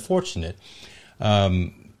it's unfortunate. Yeah,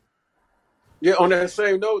 on that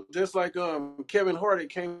same note, just like Kevin Hart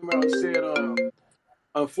came out and said,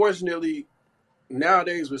 unfortunately,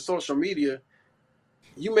 nowadays with social media,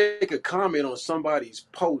 you make a comment on somebody's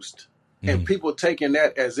post and people taking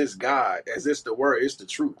that as it's God, as it's the word, it's the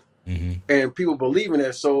truth. and people believe in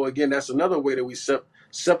that. So again, that's another way that we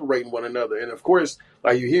separating one another. And of course,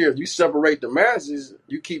 like you hear, if you separate the masses,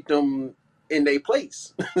 you keep them in their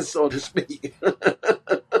place, so to speak.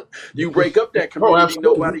 You break up that community,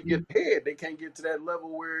 nobody get ahead. They can't get to that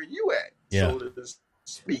level where you at, so to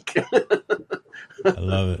speak. I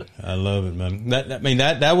love it, man.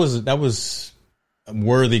 That was a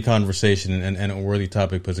worthy conversation and a worthy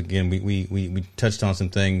topic, because again, we touched on some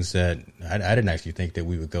things that I didn't actually think that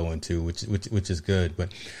we would go into, which is good.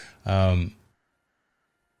 But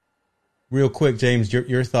real quick, James,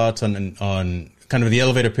 your thoughts on kind of the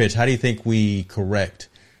elevator pitch. How do you think we correct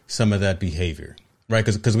some of that behavior? Right,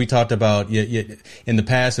 because we talked about in the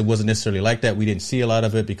past it wasn't necessarily like that. We didn't see a lot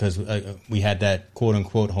of it because we had that quote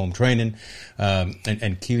unquote home training,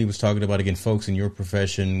 and Keely was talking about, again, folks in your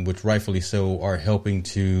profession, which rightfully so, are helping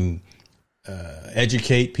to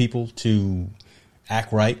educate people to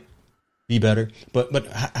act right, be better. But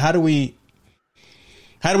how do we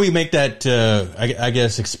make that I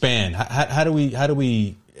guess expand? How do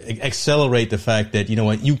we accelerate the fact that, you know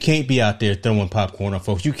what, you can't be out there throwing popcorn on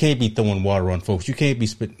folks, you can't be throwing water on folks, you can't be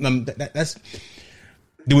spitting. That's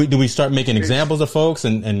do we start making examples of folks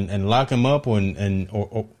and lock them up, or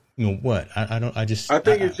you know what? I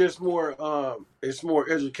think it's just more it's more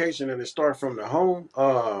education, and it starts from the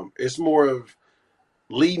home. It's more of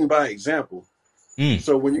leading by example.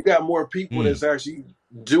 So when you got more people that's actually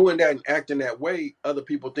doing that and acting that way, other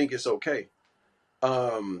people think it's okay.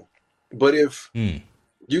 But if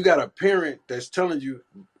you got a parent that's telling you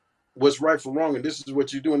what's right from wrong, and this is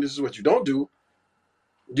what you do and this is what you don't do,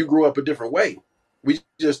 you grew up a different way. We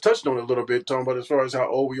just touched on it a little bit, talking about as far as how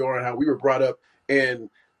old we are and how we were brought up, and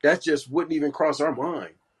that just wouldn't even cross our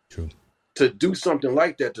mind. True. To do something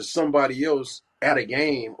like that to somebody else at a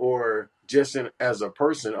game or just as a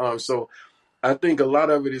person. So I think a lot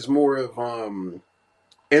of it is more of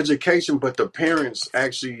education, but the parents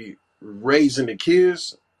actually raising the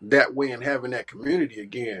kids that way and having that community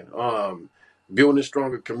again, building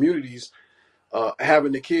stronger communities,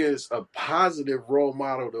 having the kids a positive role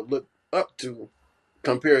model to look up to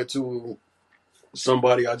compared to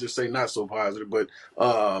somebody, I just say not so positive, but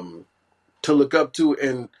to look up to,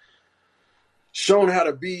 and showing how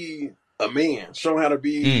to be a man, showing how to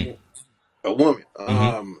be a woman,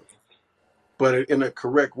 but in a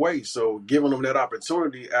correct way. So giving them that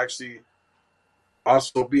opportunity, actually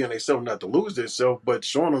also being themselves, not to lose themselves, but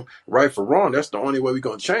showing them right for wrong. That's the only way we're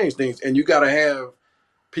going to change things. And you got to have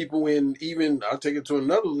people in, even I'll take it to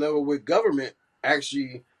another level with government,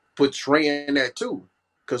 actually portraying that too.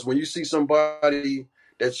 Because when you see somebody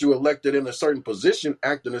that you elected in a certain position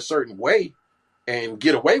act in a certain way and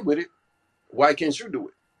get away with it, why can't you do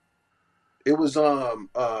it? It was it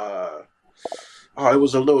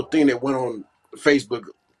was a little thing that went on Facebook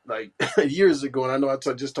like years ago, and I know I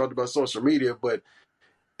just talked about social media, but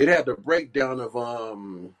it had the breakdown of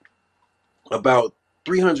about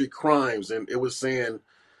 300 crimes, and it was saying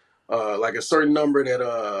like a certain number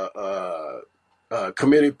that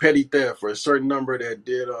committed petty theft, or a certain number that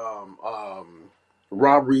did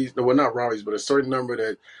robberies, well, not robberies, but a certain number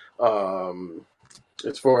that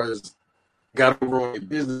as far as got over on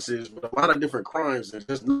businesses, but a lot of different crimes, and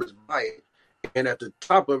just numbers by it. And at the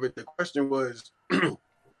top of it, the question was,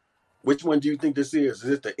 which one do you think this is? Is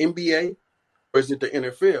it the NBA or is it the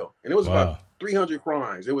NFL? And it was about 300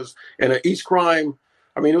 crimes. It was, and each crime,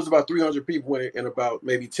 I mean, it was about 300 people in it, and about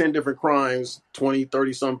maybe 10 different crimes, 20,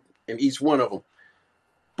 30 some in each one of them.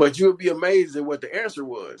 But you would be amazed at what the answer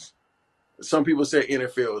was. Some people said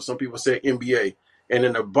NFL, some people said NBA. And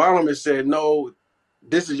in the bottom it said, no,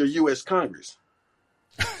 this is your U.S. Congress.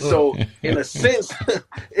 So in a sense,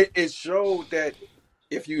 it showed that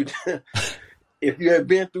if you have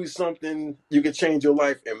been through something, you can change your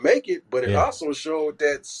life and make it. But it also showed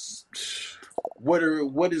that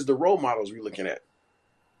what is the role models we're looking at?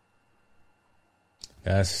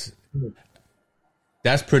 That's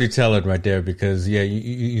pretty telling right there, because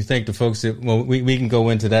you think the folks that, well, we can go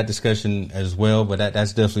into that discussion as well, but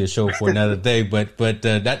that's definitely a show for another day. But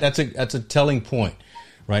that's a telling point.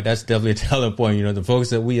 Right, that's definitely a telling point. You know, the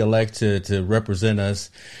folks that we elect to represent us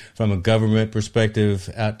from a government perspective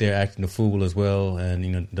out there acting a fool as well. And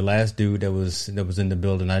you know, the last dude that was in the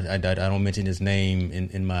building, I don't mention his name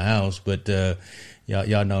in my house, but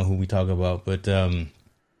y'all know who we talk about. But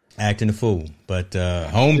acting a fool. But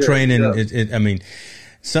home training, I mean,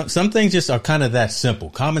 some things just are kind of that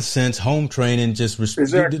simple. Common sense, home training, just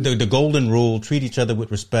exactly. the golden rule: treat each other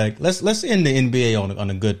with respect. Let's end the NBA on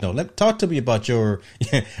a good note. Talk to me about your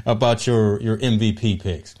MVP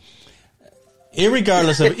picks.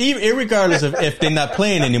 irregardless of if they're not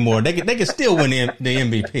playing anymore, they can still win the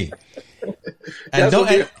MVP.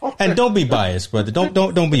 And don't be biased, brother.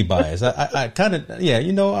 Don't be biased. I kind of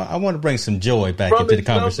I want to bring some joy back into the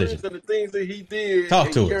conversation. And the things that he did,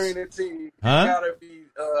 talk to us. Carrying that team,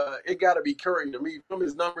 it gotta be Curry to me. From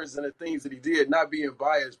his numbers and the things that he did, not being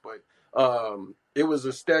biased, but it was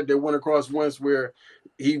a stat that went across once where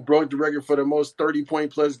he broke the record for the most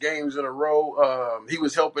 30-point plus games in a row. He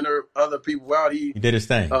was helping other people out. He did his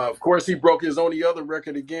thing. Of course, he broke his only other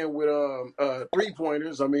record again with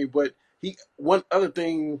 3-pointers. I mean, but one other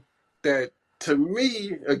thing that to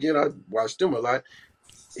me, again, I watched him a lot.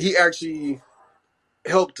 He actually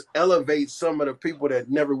helped elevate some of the people that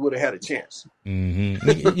never would have had a chance. Mm-hmm.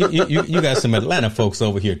 You got some Atlanta folks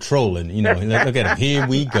over here trolling. Look at them. Here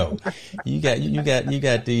we go. You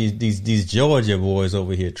got these Georgia boys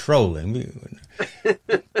over here trolling.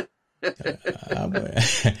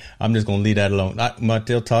 I'm just gonna leave that alone.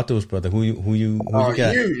 Martell, talk to us, brother. Who you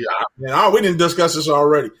got? We didn't discuss this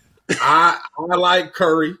already. I like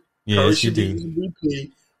Curry. Yes, Curry should be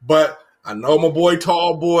MVP, but I know my boy,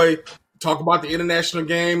 Tall Boy, talk about the international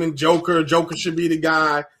game and Joker. Joker should be the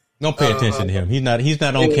guy. Don't pay attention to him. He's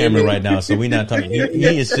not on camera right now, so we're not talking. He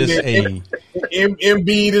is just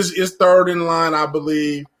Embiid is third in line, I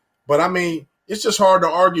believe. But I mean, it's just hard to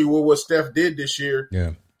argue with what Steph did this year.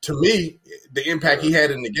 Yeah. To me, the impact he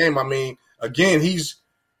had in the game. I mean, again, he's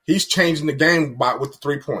changing the game with the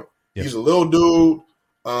 3-point. Yeah. He's a little dude.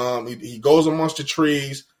 He goes amongst the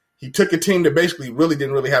trees. He took a team that basically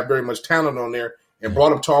didn't really have very much talent on there and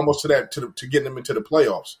brought them to almost to getting them into the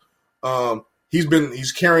playoffs.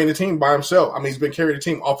 He's carrying the team by himself. I mean, he's been carrying the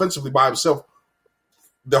team offensively by himself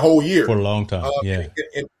the whole year for a long time.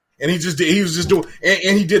 And he was just doing,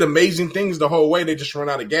 and he did amazing things the whole way. They just ran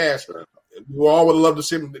out of gas. We all would have loved to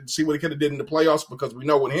see what he could have did in the playoffs, because we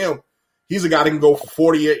know with him, he's a guy that can go for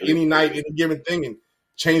 40 any night, any given thing, and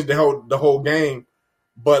change the whole game.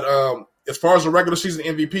 But as far as the regular season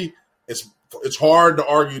MVP, it's hard to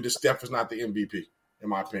argue that Steph is not the MVP, in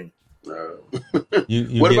my opinion.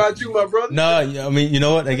 What about you, my brother? No, I mean, you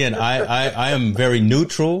know what? Again, I am very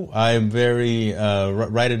neutral. I am very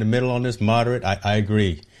right in the middle on this, moderate. I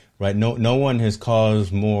agree. Right? No one has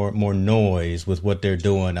caused more noise with what they're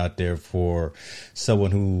doing out there for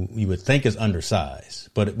someone who you would think is undersized.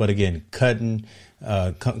 But again, cutting.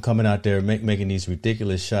 Coming out there, making these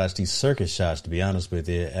ridiculous shots, these circus shots, to be honest with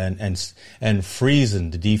you, and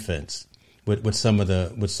freezing the defense with some of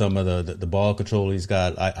the ball control he's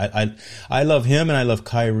got. I love him, and I love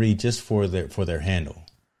Kyrie just for their handle.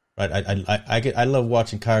 Right? I love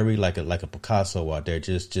watching Kyrie like a Picasso out there,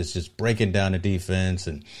 just breaking down the defense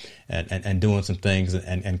and doing some things,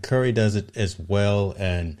 and Curry does it as well.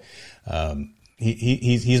 And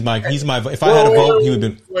he's my if I had a vote, he would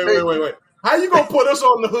be. Wait. How you gonna put us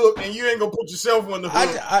on the hook and you ain't gonna put yourself on the hook?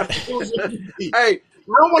 Hey, I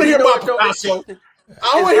don't want to hear about Picasso. I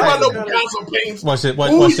don't want to hear about no Picasso paintings. Watch this.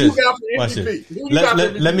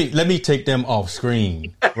 Let me take them off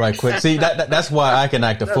screen right quick. See, that's why I can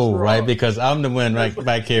act a fool, right? Because I'm the one right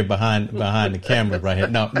back here behind the camera right here.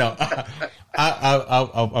 No.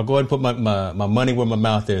 I'll go ahead and put my money where my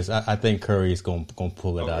mouth is. I think Curry is going to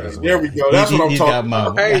pull it out as well. There we go. That's what I'm talking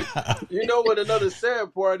about. Hey, you know what? Another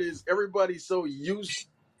sad part is everybody's so used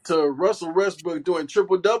to Russell Westbrook doing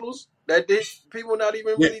triple doubles that people not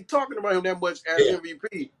even really talking about him that much as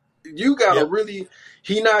MVP. You gotta really,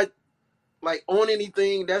 he not like on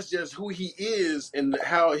anything. That's just who he is and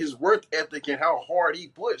how his work ethic and how hard he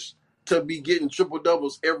pushed to be getting triple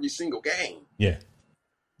doubles every single game. Yeah.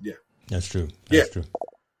 That's true. True.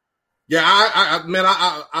 Yeah, I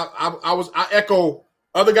echo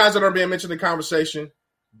other guys that are being mentioned in the conversation.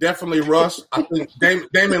 Definitely Russ. I think Dame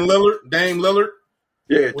Lillard.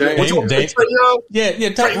 Yeah, Trey Young. Yeah.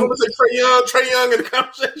 Trey Young in the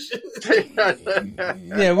conversation.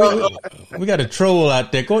 Yeah, we got a troll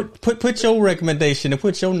out there. Go put your recommendation and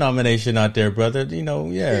put your nomination out there, brother.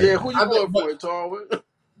 Yeah. Who you going for, Tarwin?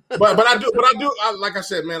 But I do. Like I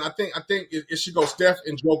said, man, I think it should go Steph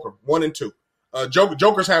and Joker 1 and 2.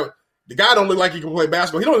 Joker's have the guy don't look like he can play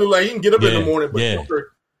basketball. He don't look like he can get up in the morning, but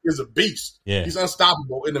Joker is a beast. Yeah. He's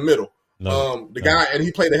unstoppable in the middle. Guy, and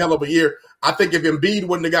he played a hell of a year. I think if Embiid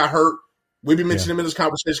wouldn't have got hurt, we'd be mentioning him in this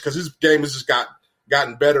conversation because his game has just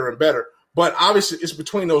gotten better and better. But obviously, it's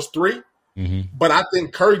between those three. Mm-hmm. But I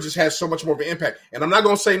think Curry just has so much more of an impact. And I'm not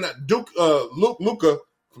going to say Luka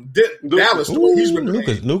from Dallas.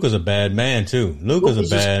 Luka's a bad man too. Luka's a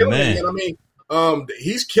bad man. I mean,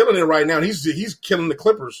 he's killing it right now. He's killing the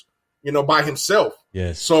Clippers, by himself.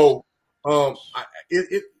 Yes. So,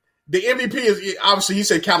 the MVP is obviously he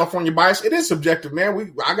said California bias. It is subjective,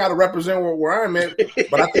 man. I got to represent where I'm at,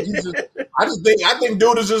 but I think I think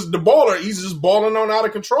dude is just the baller. He's just balling on out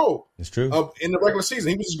of control. It's true. In the regular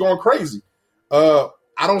season, he was just going crazy.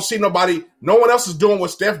 I don't see nobody. No one else is doing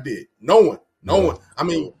what Steph did. No one. I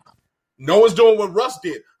mean, no one's doing what Russ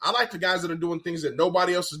did. I like the guys that are doing things that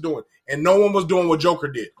nobody else is doing, and no one was doing what Joker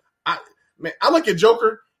did. I look at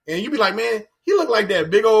Joker, and you be like, man. He looked like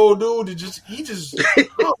that big old dude that he just I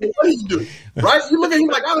don't know what he do. Right? You look at him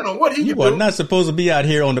like, I don't know what he You are not supposed to be out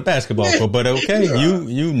here on the basketball court, but okay. Yeah.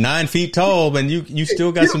 You 9 feet tall and you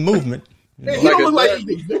still got some movement. He don't look like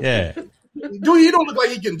he can Dude, he don't look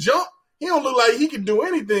like he can jump. He don't look like he can do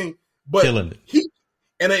anything. But killing it.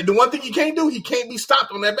 The one thing he can't do, he can't be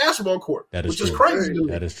stopped on that basketball court. Which is crazy to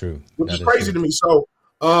me. That is true. Which is crazy to me. So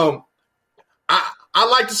I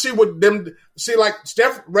like to see like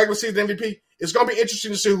Steph regular season MVP. It's going to be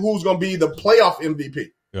interesting to see who's going to be the playoff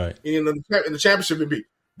MVP, right? In the championship MVP.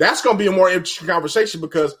 That's going to be a more interesting conversation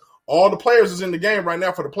because all the players is in the game right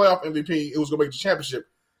now for the playoff MVP. It was going to make the championship,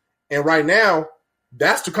 and right now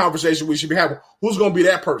that's the conversation we should be having. Who's going to be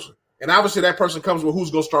that person? And obviously that person comes with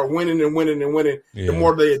who's going to start winning and winning and winning the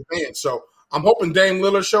more they advance. So I'm hoping Dame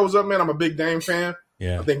Lillard shows up, man. I'm a big Dame fan.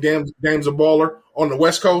 Yeah, I think Dame's a baller on the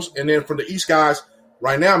West Coast, and then from the East guys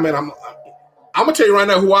right now, man. I'm gonna tell you right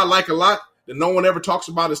now who I like a lot. That no one ever talks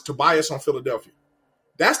about is Tobias on Philadelphia.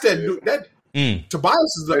 That's that dude.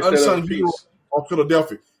 Tobias is the unsung hero on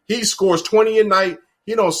Philadelphia. He scores 20 a night.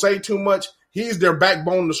 He don't say too much. He's their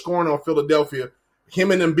backbone to scoring on Philadelphia. Him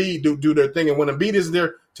and Embiid do their thing. And when Embiid is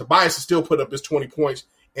there, Tobias has still put up his 20 points.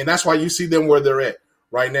 And that's why you see them where they're at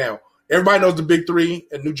right now. Everybody knows the big three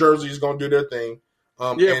and New Jersey is going to do their thing.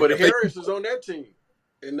 But Harris is on that team.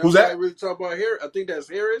 And who's that? Really talk about Harris. I think that's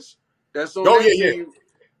Harris. That's on that team.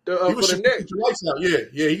 He was shoot your lights out. Yeah,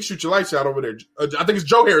 he can shoot your lights out over there. I think it's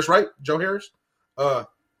Joe Harris, right? Joe Harris. First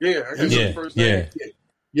name.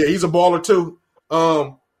 Yeah, he's a baller too.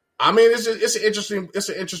 I mean, it's an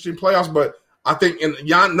interesting playoffs, but I think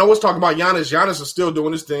Noah's talking about Giannis. Giannis is still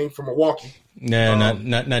doing his thing from Milwaukee. No,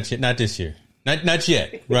 not yet. Not this year. Not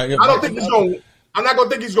yet. Right? I don't think he's going. I'm not going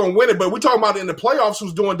to think he's going to win it, but we're talking about in the playoffs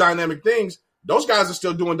who's doing dynamic things. Those guys are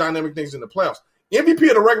still doing dynamic things in the playoffs. MVP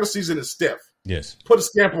of the regular season is Steph. Yes. Put a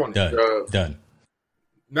stamp on it. Done.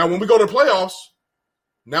 Now, when we go to the playoffs,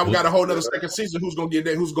 now we got a whole other second season. Who's going to get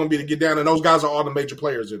there? Who's going to be to get down? And those guys are all the major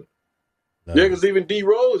players in it. Yeah, because even D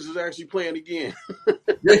Rose is actually playing again.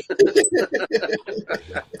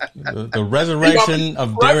 The resurrection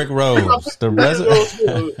of Derrick Rose. Trying to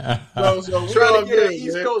get an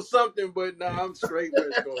East Coast something, but no, I'm straight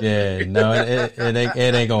West Coast. Yeah, no, it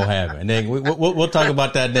ain't gonna happen. We'll talk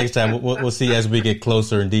about that next time. We'll see as we get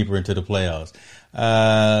closer and deeper into the playoffs.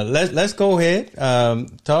 Let's go ahead.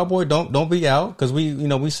 Tall boy, don't be out because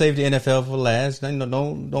we saved the NFL for last.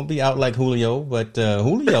 Don't be out like Julio, but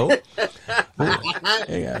Julio.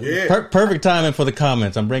 Perfect timing for the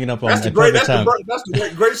comments. I'm bringing up on that's the great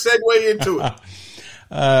segue into it.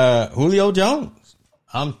 Julio Jones,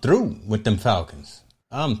 I'm through with them Falcons.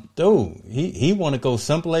 I'm through. He want to go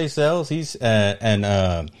someplace else. He's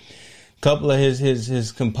and couple of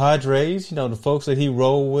his compadres, the folks that he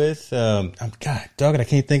rolled with. God, dog it, I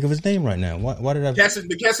can't think of his name right now. Why did I?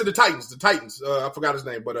 The cast of the Titans. I forgot his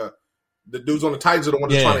name, but the dudes on the Titans are the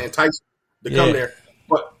ones trying to entice to come there.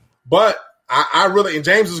 But I really, and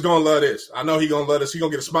James is gonna love this. I know he's gonna love this. He's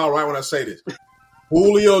gonna get a smile right when I say this.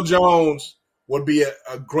 Julio Jones would be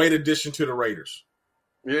a great addition to the Raiders.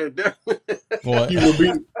 Yeah, definitely. He would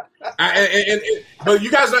be. But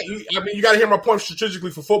you guys, you got to hear my point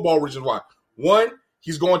strategically for football reasons. Why? One,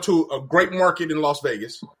 he's going to a great market in Las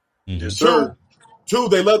Vegas. Yes, Two,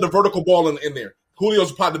 they love the vertical ball in there.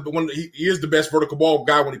 Julio's probably he is the best vertical ball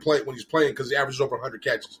guy when he's playing because he averages over 100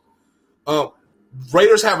 catches.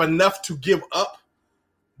 Raiders have enough to give up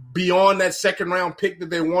beyond that second round pick that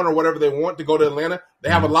they want or whatever they want to go to Atlanta. They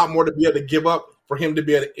have a lot more to be able to give up for him to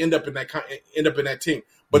be able to end up in that team.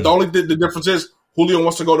 But the difference is Julio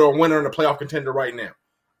wants to go to a winner and a playoff contender right now.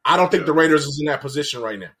 I don't think the Raiders is in that position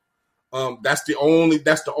right now. That's the only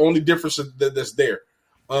difference that's there.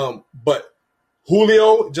 But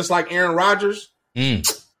Julio, just like Aaron Rodgers,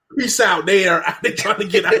 peace out. They trying to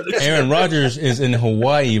get out of this. Aaron Rodgers is in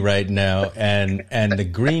Hawaii right now, and the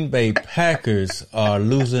Green Bay Packers are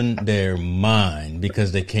losing their mind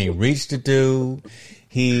because they can't reach the dude.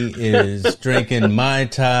 He is drinking Mai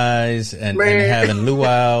Tais and having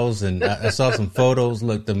luau's, and I saw some photos.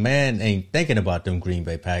 Look, the man ain't thinking about them Green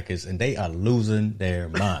Bay Packers, and they are losing their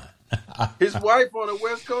mind. His wife on the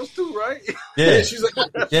West Coast too, right? Yeah, she's like,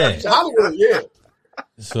 Hollywood, yeah.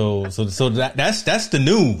 So that's the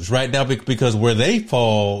news right now, because where they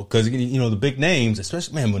fall, because the big names,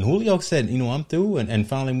 especially, man, when Julio said, I'm through, and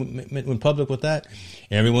finally went public with that,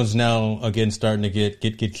 everyone's now again starting to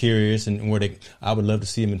get curious, and I would love to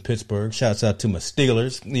see him in Pittsburgh. Shouts out to my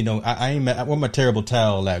Steelers. I want my terrible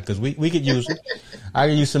towel out, because we could use it. I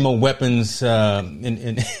could use some more weapons on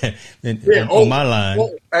my line.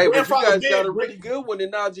 Hey, but you guys got a really good one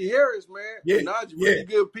in Najee Harris, man. Yeah, Najee really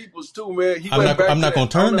good peoples too, man. I'm not going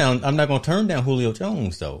to turn down Julio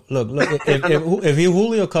Jones though. Look, if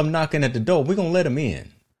Julio come knocking at the door, we're gonna let him in.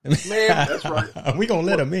 Man, that's right. We're gonna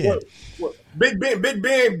let him in. Big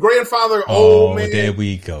Ben, grandfather, old man. There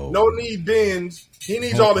we go. No need Benz. He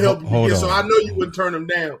needs all the help he can get, so I know you wouldn't turn him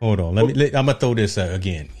down. Hold on. I'm going to throw this out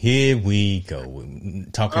again. Here we go.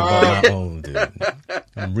 Talking about my own dude.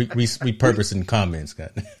 I'm repurposing comments.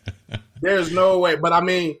 There's no way. But, I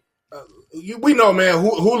mean, we know, man,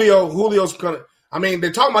 Julio's going to – I mean,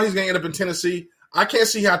 they're talking about he's going to end up in Tennessee. I can't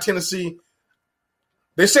see how Tennessee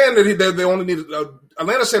 – they're saying that they only need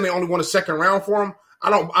Atlanta's saying they only want a second round for him.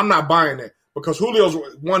 I'm not buying that, because Julio's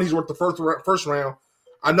one, he's worth the first round.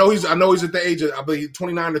 I know he's at the age of, I believe,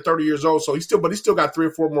 29 to 30 years old. So he's still got 3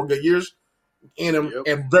 or 4 more good years in him,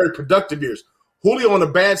 and very productive years. Julio on a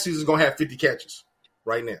bad season is going to have 50 catches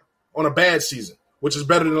right now on a bad season, which is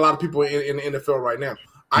better than a lot of people in the NFL right now.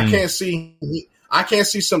 I can't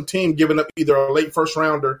see some team giving up either a late first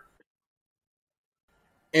rounder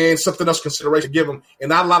and something else consideration to give him. And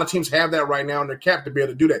not a lot of teams have that right now in their cap to be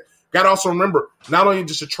able to do that. Got to also remember, not only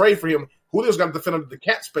just a trade for him, Julio's got to defend under the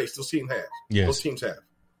cap space those teams have. Yes. Those teams have.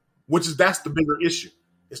 That's the bigger issue.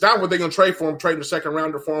 It's not what they're going to trade for him, trading the second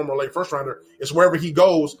rounder for him or late first rounder. It's wherever he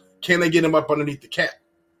goes, can they get him up underneath the cap?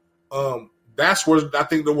 That's where I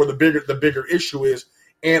think where the bigger issue is.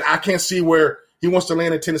 And I can't see where he wants to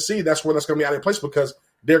land in Tennessee. That's where that's going to be out of place, because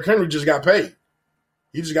Derrick Henry just got paid.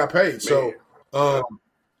 He just got paid. Man. So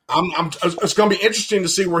it's going to be interesting to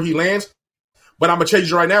see where he lands. But I'm going to tell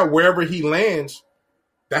you right now, wherever he lands,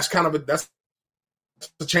 that's the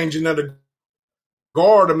changing of the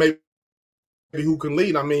guard, or maybe who can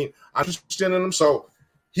lead. I mean, I'm just extending him. So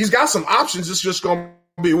he's got some options. It's just going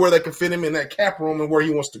to be where they can fit him in that cap room and where he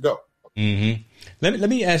wants to go. Mm-hmm. Let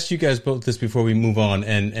me ask you guys both this before we move on,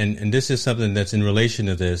 and this is something that's in relation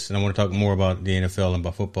to this, and I want to talk more about the NFL and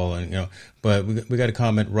about football, and but we got a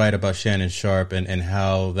comment right about Shannon Sharpe and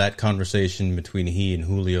how that conversation between he and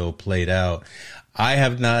Julio played out. I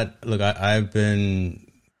have not I've been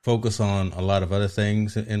focused on a lot of other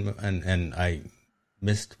things, and I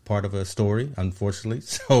missed part of a story, unfortunately.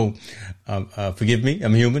 So forgive me,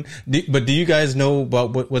 I'm human. But do you guys know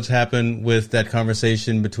about what's happened with that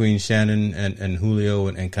conversation between Shannon and Julio,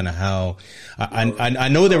 and kind of how I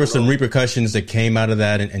know there were some repercussions that came out of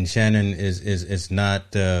that, and Shannon is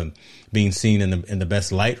not being seen in the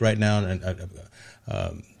best light right now, and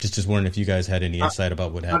just wondering if you guys had any insight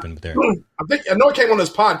about what happened there. I know it came on this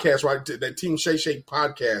podcast, right? That Team Shay Shay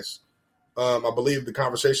podcast. I believe the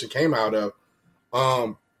conversation came out of.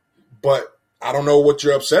 But I don't know what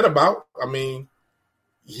you're upset about. I mean,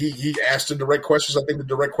 he asked the direct questions. I think the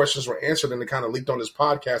direct questions were answered, and it kind of leaked on his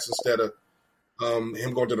podcast instead of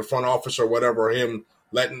him going to the front office or whatever, or him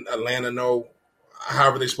letting Atlanta know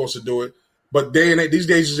however they're supposed to do it. But these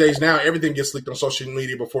days now, everything gets leaked on social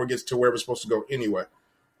media before it gets to wherever it's supposed to go anyway.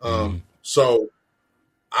 So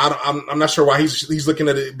I'm not sure why he's looking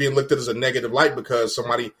at it being looked at as a negative light, because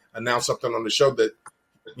somebody announced something on the show that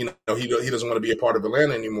he doesn't want to be a part of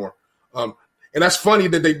Atlanta anymore. And that's funny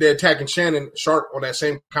that they're attacking Shannon Sharpe on that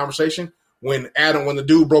same conversation when the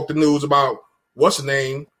dude broke the news about what's the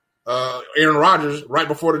name, Aaron Rodgers, right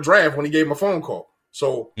before the draft when he gave him a phone call.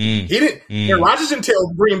 So he didn't. Aaron Rodgers didn't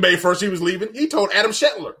tell Green Bay first he was leaving. He told Adam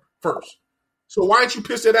Scheffler first. So why aren't you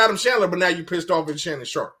pissed at Adam Scheffler, but now you pissed off at Shannon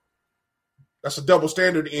Sharpe? That's a double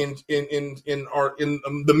standard in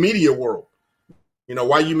the media world.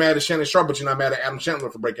 Why are you mad at Shannon Sharpe, but you're not mad at Adam Scheffler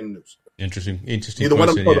for breaking the news? Interesting. Either one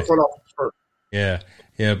of them the front office first. Yeah.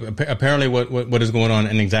 Apparently, what is going on,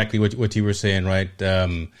 and exactly what you were saying, right?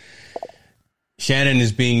 Shannon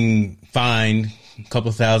is being fined a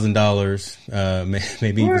couple $1,000,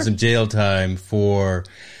 maybe even some jail time for.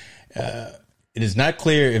 It is not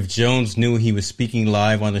clear if Jones knew he was speaking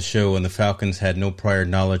live on the show and the Falcons had no prior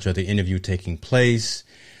knowledge of the interview taking place.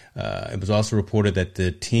 It was also reported that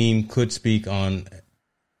the team could seek an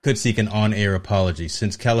on-air apology,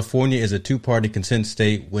 since California is a two-party consent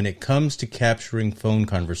state when it comes to capturing phone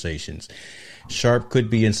conversations. Sharpe could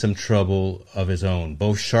be in some trouble of his own.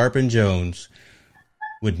 Both Sharpe and Jones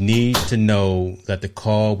would need to know that the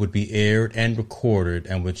call would be aired and recorded,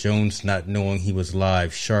 and with Jones not knowing he was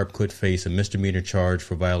live, Sharp could face a misdemeanor charge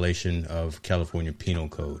for violation of California Penal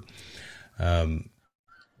Code.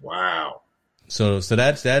 Wow. So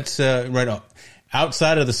that's right on.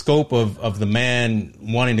 Outside of the scope of the man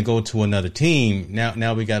wanting to go to another team,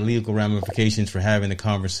 now we got legal ramifications for having the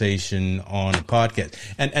conversation on a podcast.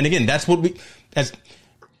 And again, that's what we, as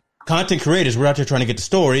content creators, we're out there trying to get the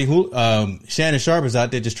story. Shannon Sharpe is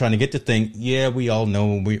out there just trying to get the thing. Yeah, we all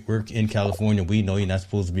know we're in California. We know you're not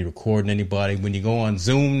supposed to be recording anybody. When you go on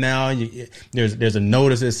Zoom now, there's a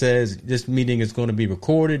notice that says this meeting is going to be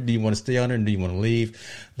recorded. Do you want to stay on it? Do you want to leave?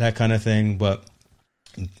 That kind of thing. But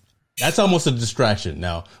that's almost a distraction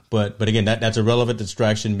now. But again, that's a relevant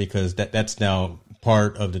distraction because that's now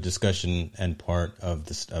part of the discussion and part of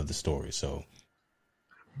the story. So.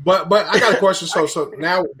 But I got a question. So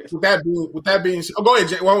now with that being, oh, go ahead,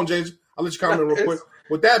 Jay. Well, James, I'll let you comment real quick.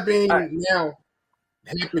 With that being now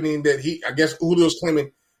happening, that I guess Julio's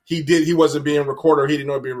claiming he wasn't being recorded, or he didn't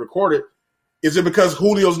know it being recorded. Is it because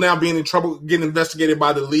Julio's now being in trouble, getting investigated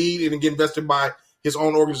by the league and getting invested by his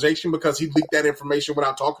own organization because he leaked that information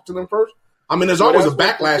without talking to them first? I mean, there's always a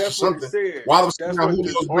backlash or something. Why was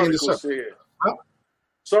Julio's bringing this up? Huh?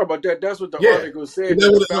 Sorry about that. That's what the article said.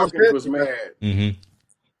 The Falcons was mad. Mm-hmm.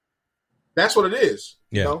 That's what it is.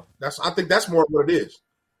 Yeah. You know? I think that's more what it is.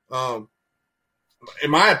 In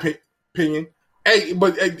my opinion. Hey,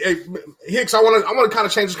 Hicks, I want to kind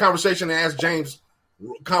of change this conversation and ask James'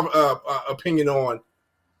 opinion on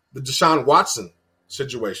the Deshaun Watson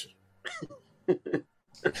situation.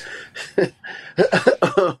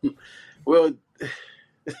 Well,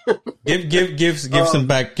 give some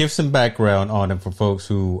background on him for folks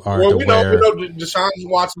who aren't aware. We know the Deshaun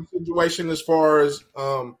Watson situation as far as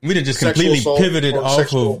we didn't just completely pivoted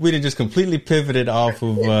off of. We didn't just completely pivoted off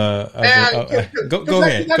of. Go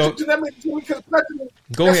ahead.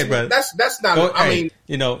 Go ahead, brother. That's not. I mean,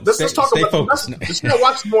 let's talk about Deshaun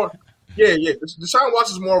Watson more. Yeah. Deshaun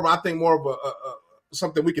Watson is more of, I think, more of a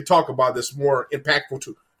something we could talk about that's more impactful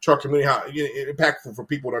to our community, how impactful for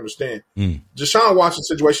people to understand. Deshaun Watson's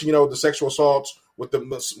situation, the sexual assaults with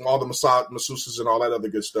all the masseuses and all that other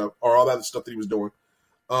good stuff, or all that stuff that he was doing,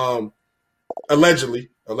 allegedly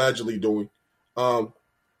doing,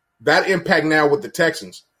 that impact now with the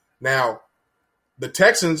Texans. Now, the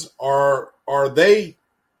Texans my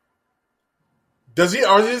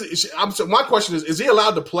question is he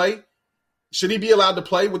allowed to play? Should he be allowed to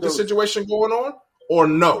play with the situation going on? Or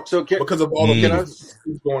no, because of all the things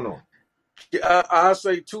going on. I'll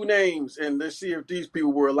say two names, and let's see if these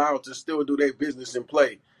people were allowed to still do their business and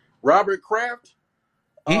play. Robert Kraft,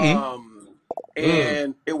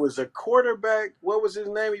 and it was a quarterback. What was his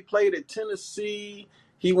name? He played at Tennessee.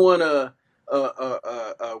 He won a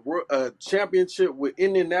championship with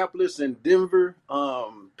Indianapolis and Denver.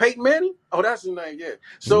 Peyton Manning? Oh, that's his name, yeah.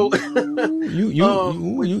 So them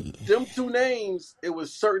two names, it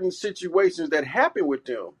was certain situations that happened with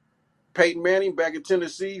them. Peyton Manning back in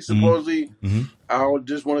Tennessee, supposedly, I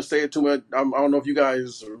just want to say it to him. I don't know if you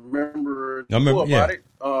guys remember about it.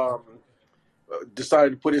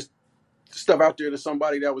 Decided to put his stuff out there to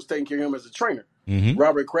somebody that was taking care of him as a trainer.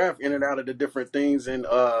 Robert Kraft in and out of the different things and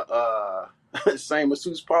same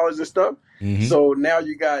masseuse parlors and stuff. So now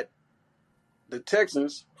you got the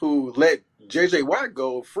Texans who let J.J. Watt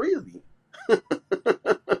go freely.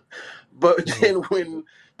 But then when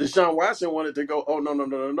Deshaun Watson wanted to go, oh, no,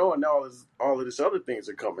 and now all of these other things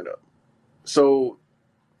are coming up. So,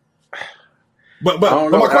 but my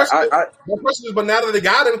question is, but now that they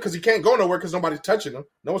got him, because he can't go nowhere because nobody's touching him.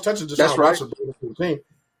 No one's touching Deshaun Watson. Right.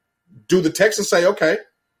 Do the Texans say, okay,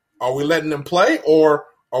 are we letting them play, or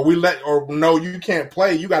are we or no, you can't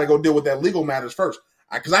play. You got to go deal with that legal matters first.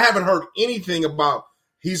 Because I haven't heard anything about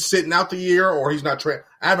he's sitting out the year or he's not training.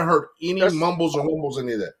 I haven't heard any mumbles or mumbles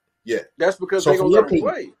any of that yet. That's because they're going to let him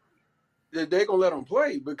play. They're going to let him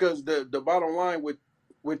play because the bottom line with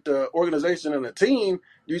the organization and the team,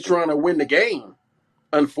 you're trying to win the game.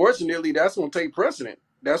 Unfortunately, that's going to take precedent.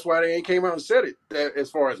 That's why they ain't came out and said it. That,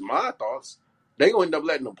 as far as my thoughts, they're going to end up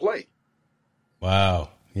letting them play. Wow.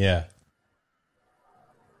 Yeah.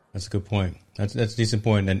 That's a good point. That's a decent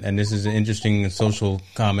point. And this is an interesting social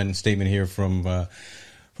comment and statement here from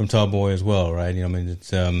Tallboy as well, right? I mean,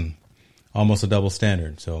 it's almost a double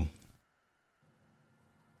standard. So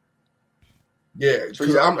yeah,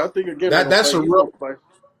 I think again that's a real.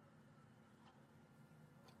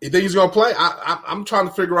 You think he's gonna play? I'm trying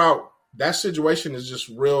to figure out. That situation is just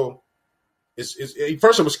real. It's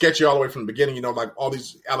first it was sketchy all the way from the beginning. Like all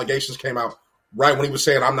these allegations came out right when he was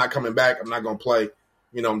saying, "I'm not coming back. I'm not gonna play.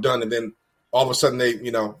 I'm done." And then all of a sudden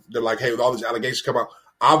they're like, "Hey, with all these allegations come out."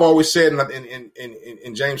 I've always said,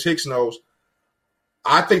 and James Hicks knows,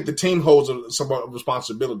 I think the team holds some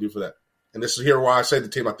responsibility for that. And this is here why I say the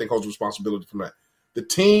team, I think, holds responsibility for that. The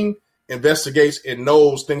team investigates and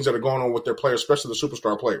knows things that are going on with their players, especially the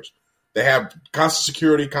superstar players. They have constant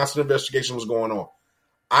security, constant investigation what's going on.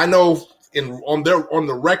 I know on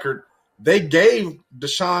the record, they gave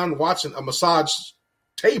Deshaun Watson a massage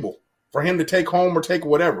table for him to take home or take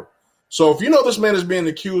whatever. So if you know this man is being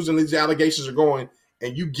accused and these allegations are going,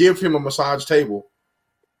 and you give him a massage table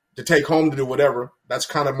to take home to do whatever, that's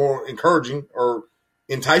kind of more encouraging or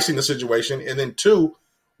enticing the situation. And then 2,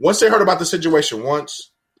 once they heard about the situation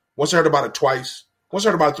once they heard about it twice, once they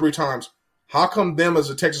heard about it 3 times, how come them as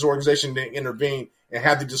a Texas organization didn't intervene and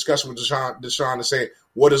have the discussion with Deshaun and say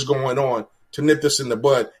what is going on to nip this in the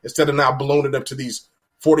bud instead of now ballooning up to these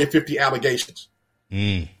 40 or 50 allegations?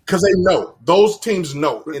 Because they know. Those teams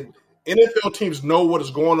know. And NFL teams know what is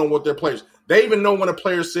going on with their players. They even know when a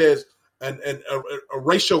player says a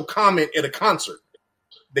racial comment at a concert.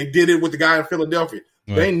 They did it with the guy in Philadelphia.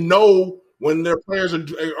 Right. They know when their players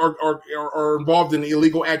are involved in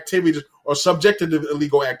illegal activities or subjected to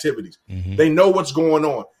illegal activities. Mm-hmm. They know what's going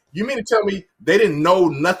on. You mean to tell me they didn't know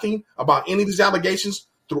nothing about any of these allegations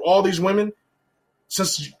through all these women?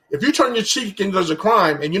 Since if you turn your cheek and there's a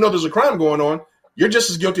crime and you know there's a crime going on, you're just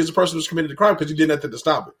as guilty as the person who's committed the crime because you did nothing to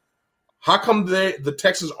stop it. How come the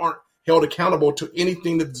Texans aren't held accountable to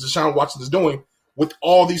anything that Deshaun Watson is doing with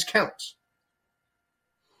all these counts?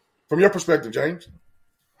 From your perspective, James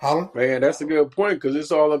Holland? Man, that's a good point because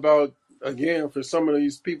it's all about, again, for some of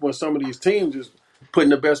these people and some of these teams, just putting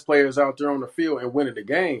the best players out there on the field and winning the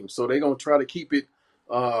game. So they're going to try to keep it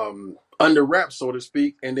under wraps, so to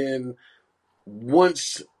speak. And then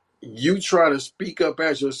once you try to speak up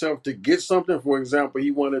as yourself to get something, for example,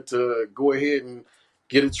 he wanted to go ahead and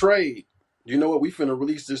get a trade. You know what? We finna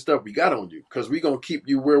release this stuff we got on you because we're going to keep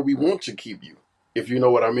you where we want to keep you, if you know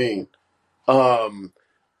what I mean.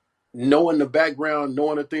 Knowing the background,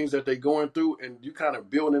 knowing the things that they're going through, and you kind of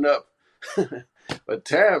building up a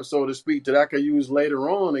tab, so to speak, that I can use later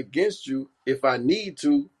on against you if I need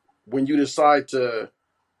to when you decide to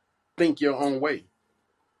think your own way.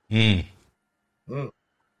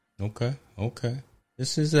 Okay.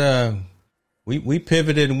 This is we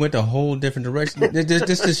pivoted and went a whole different direction.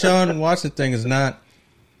 This Deshaun Watson thing is not,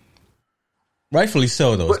 rightfully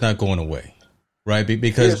so though. It's not going away, right?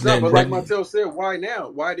 Because but like Montel said, why now?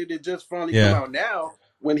 Why did it just finally come out now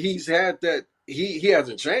when he's had that? He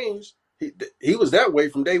hasn't changed. He was that way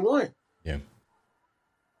from day one. Yeah.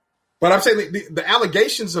 But I'm saying the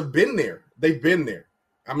allegations have been there. They've been there.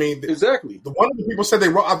 I mean, exactly. One of the people said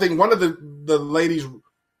I think one of the ladies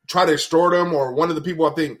tried to extort him, or one of the people,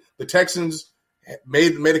 I think the Texans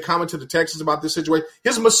made a comment to the Texans about this situation.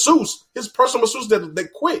 His masseuse, his personal masseuse that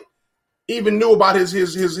quit, even knew about his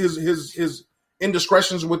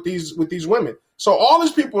indiscretions with these women. So all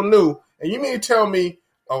these people knew, and you mean to tell me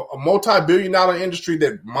a multi-billion-dollar industry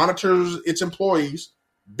that monitors its employees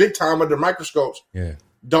big time under microscopes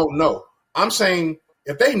don't know? I'm saying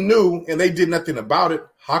if they knew and they did nothing about it,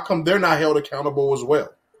 how come they're not held accountable as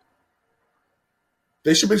well?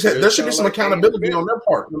 There should be some accountability on their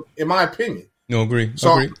part, in my opinion. No, agree.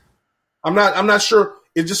 So I'm not sure.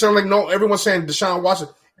 It just sounds like everyone's saying Deshaun Watson.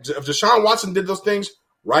 If Deshaun Watson did those things,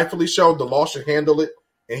 rightfully so, the law should handle it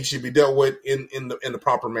and he should be dealt with in the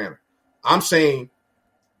proper manner. I'm saying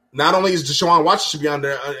not only is Deshaun Watson should be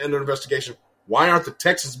under investigation, why aren't the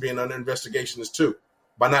Texans being under investigation as too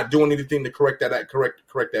by not doing anything to correct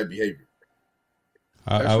that behavior?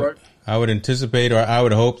 I would anticipate, or I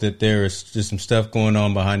would hope that there is just some stuff going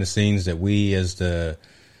on behind the scenes that we, as the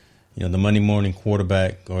Monday morning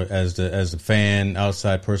quarterback, or as the fan,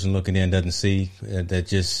 outside person looking in, doesn't see. That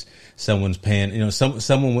just someone's paying.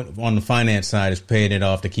 Someone on the finance side is paying it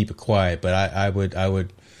off to keep it quiet. But I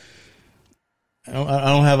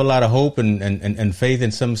don't have a lot of hope and faith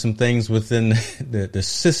in some things within the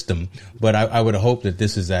system, but I would hope that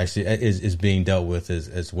this is actually is being dealt with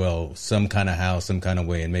as well, some kind of how, some kind of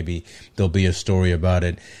way, and maybe there'll be a story about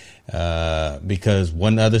it. Because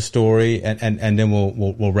one other story, and then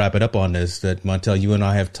we'll wrap it up on this, that Montel, you and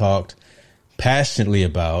I have talked passionately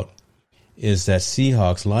about, is that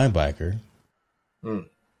Seahawks linebacker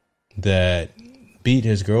that beat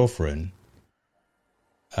his girlfriend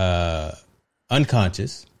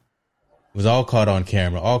unconscious, was all caught on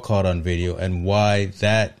camera, all caught on video, and why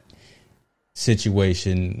that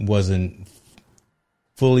situation wasn't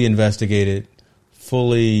fully investigated,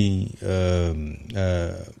 fully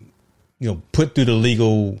put through the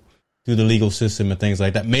legal system and things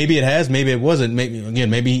like that. Maybe it has, maybe it wasn't.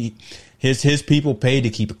 Maybe his people paid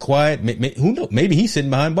to keep it quiet. Who knows? Maybe he's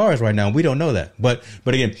sitting behind bars right now. We don't know that. But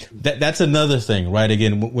again, that's another thing, right?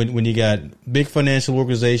 Again, when you got big financial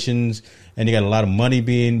organizations and you got a lot of money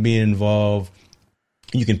being involved,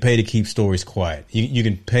 you can pay to keep stories quiet. You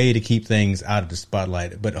can pay to keep things out of the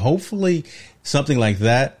spotlight. But hopefully something like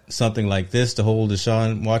that, something like this, the whole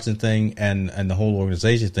Deshaun Watson thing and the whole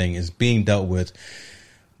organization thing is being dealt with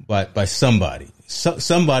by somebody.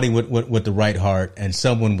 Somebody with the right heart and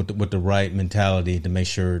someone with the right mentality to make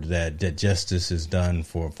sure that justice is done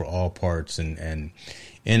for all parts and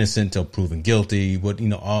innocent till proven guilty.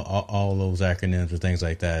 All those acronyms or things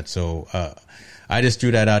like that. So I just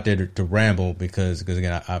threw that out there to ramble because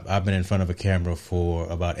again I've been in front of a camera for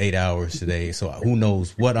about 8 hours today. So who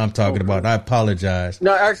knows what I'm talking about? I apologize.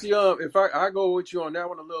 No, actually, if I go with you on that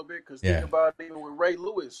one a little bit because think about it, even with Ray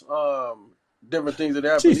Lewis. Different things that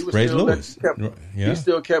happened. He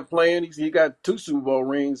still kept playing. He got 2 Super Bowl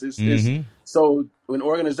rings. So when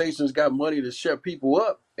organizations got money to shut people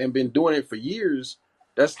up and been doing it for years,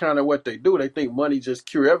 that's kind of what they do. They think money just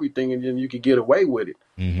cure everything and then you can get away with it.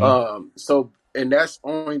 And that's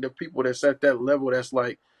only the people that's at that level. That's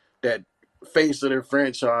like that face of their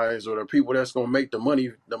franchise or the people that's going to make the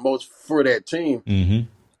money the most for that team.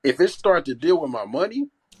 If it starts to deal with my money,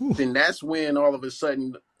 then that's when all of a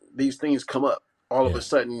sudden these things come up. All of a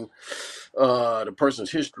sudden, the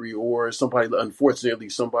person's history or unfortunately,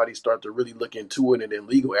 somebody start to really look into it and then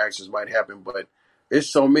legal actions might happen. But it's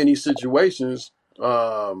so many situations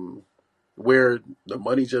where the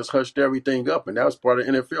money just hushed everything up. And that was part of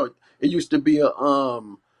the NFL. It used to be a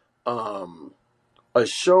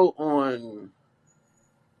show on,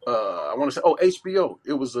 I want to say, HBO.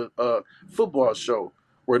 It was a football show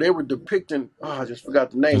where they were depicting, I just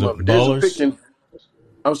forgot the name of it. They were depicting,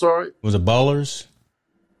 I'm sorry? Was it Ballers?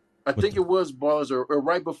 I think it was Ballers or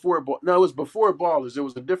right before no, it was before Ballers. It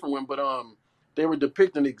was a different one, but they were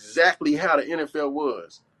depicting exactly how the NFL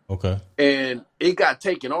was. Okay. And it got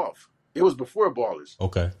taken off. It was before Ballers.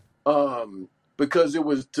 Okay. Because it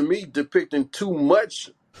was, to me, depicting too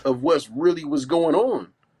much of what's really was going on.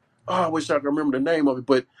 I wish I could remember the name of it,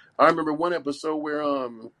 but I remember one episode where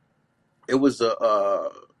it was a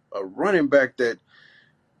running back that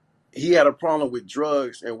he had a problem with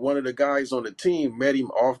drugs, and one of the guys on the team met him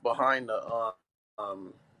off behind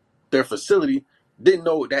their facility. Didn't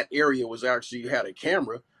know that area was actually had a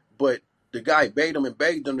camera, but the guy begged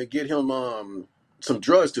him to get him some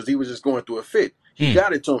drugs because he was just going through a fit. He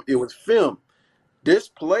got it to him. It was filmed. This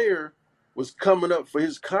player was coming up for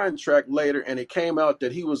his contract later, and it came out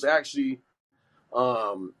that he was actually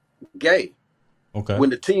gay. Okay.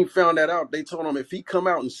 When the team found that out, they told him if he come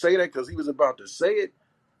out and say that because he was about to say it,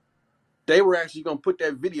 they were actually going to put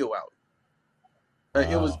that video out. Wow.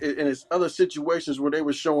 It was, and it's other situations where they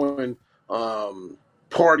were showing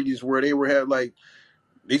parties where they were had like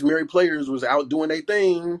these married players was out doing their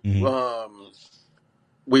thing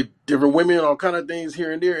with different women, all kind of things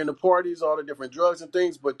here and there in the parties, all the different drugs and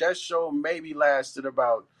things. But that show maybe lasted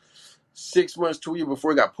about 6 months to a year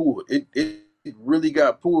before it got pulled. It really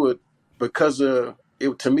got pulled because of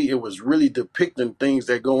it. To me, it was really depicting things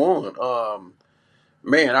that go on.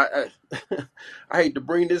 Man, I hate to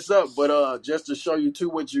bring this up, but just to show you too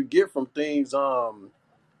what you get from things.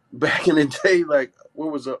 Back in the day, like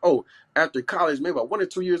what was after college, maybe about 1 or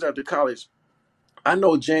 2 years after college, I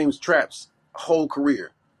know James Trapp's whole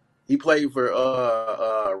career. He played for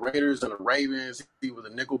Raiders and the Ravens. He was a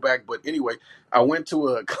nickelback, but anyway, I went to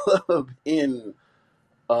a club in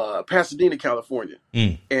Pasadena, California,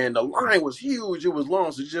 and the line was huge. It was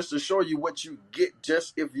long, so just to show you what you get,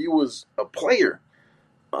 just if you was a player.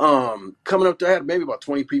 Coming up to, I had maybe about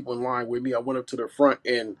 20 people in line with me. I went up to the front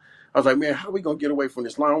and I was like, man, how are we going to get away from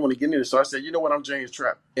this line? I want to get in there. So I said, you know what? I'm James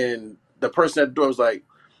Trapp. And the person at the door was like,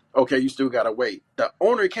 okay, you still got to wait. The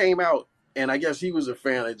owner came out and I guess he was a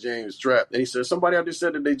fan of James Trapp. And he said, somebody out there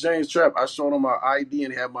said that they James Trapp. I showed him my ID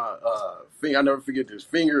and had my finger. I never forget this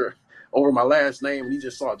finger over my last name. And he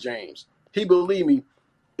just saw James. He believed me.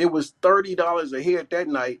 It was $30 a head that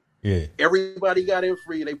night. Yeah. Everybody got in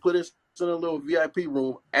free. They put us in a little VIP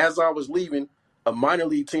room. As I was leaving, a minor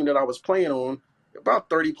league team that I was playing on, about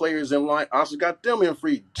 30 players in line, I also got them in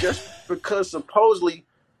free just because supposedly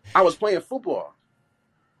I was playing football.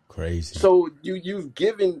 Crazy. So you've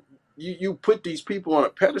given you put these people on a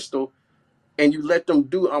pedestal and you let them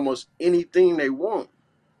do almost anything they want.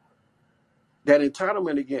 That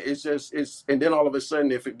entitlement again, it's and then all of a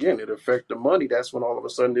sudden, if again it affects the money, that's when all of a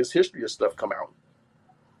sudden this history of stuff come out.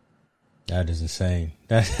 That is insane.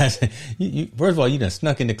 That's you, first of all, you done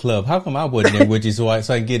snuck in the club. How come I wasn't there with you so I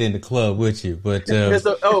can get in the club with you? But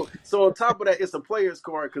so on top of that, it's a player's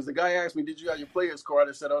card because the guy asked me, "Did you have your player's card?"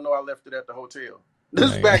 I said, "Oh no, I left it at the hotel."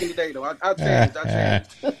 This is back in the day, though. I changed.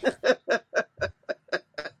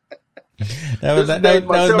 That was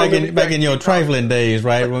back in your trifling days,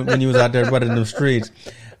 right? When you was out there running them streets.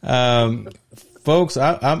 Folks,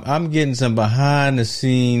 I'm getting some behind the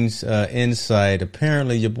scenes insight.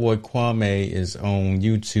 Apparently, your boy Kwame is on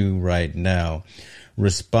YouTube right now,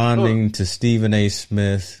 responding to Stephen A.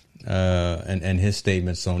 Smith and his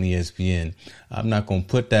statements on ESPN. I'm not going to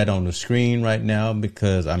put that on the screen right now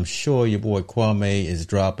because I'm sure your boy Kwame is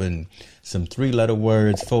dropping some 3-letter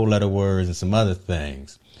words, 4-letter words, and some other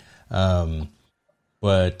things. But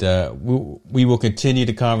we will continue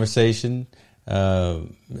the conversation.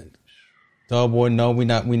 Oh boy, no, we're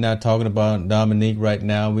not talking about Dominique right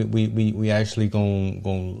now. We actually gonna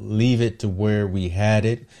leave it to where we had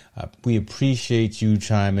it. We appreciate you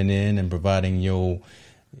chiming in and providing your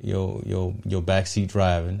backseat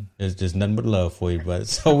driving. There's nothing but love for you, brother.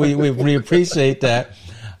 So we appreciate that.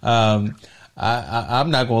 I'm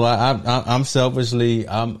not gonna lie. I'm selfishly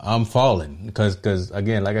I'm falling because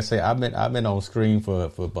again, like I say, I've been on screen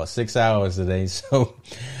for about 6 hours today. So.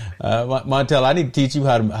 Montel, I need to teach you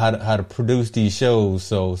how to produce these shows.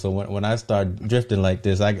 So when I start drifting like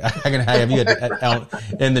this, I can have you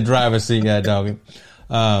in the driver's seat, doggy.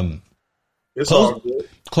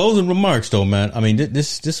 Closing remarks, though, man. I mean,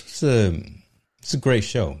 this was it's a great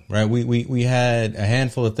show, right? We had a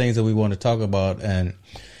handful of things that we want to talk about, and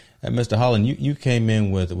Mr. Holland, you came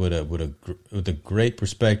in with a great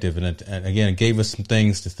perspective, and again, gave us some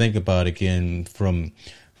things to think about again from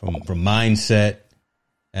mindset.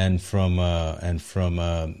 And from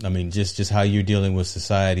I mean, just how you're dealing with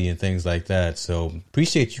society and things like that. So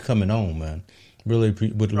appreciate you coming on, man. Really,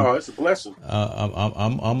 it's a blessing.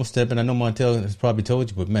 I'm gonna step in. I know Montel has probably told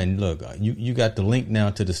you, but man, look, you got the link now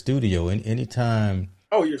to the studio. And anytime.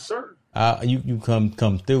 Oh yes, sir. You come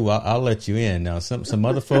through. I'll let you in. Now, some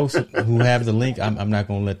other folks who have the link, I'm not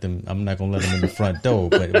gonna let them. I'm not gonna let them in the front door.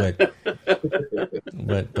 But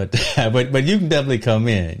you can definitely come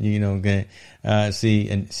in. You know, okay. See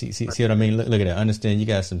what I mean? Look at that. Understand? You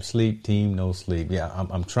got some sleep, team, no sleep. Yeah,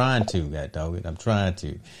 I'm trying to, that dog. I'm trying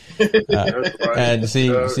to. And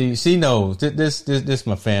she knows this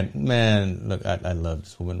my fan. Man, look, I love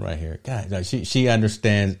this woman right here. God, she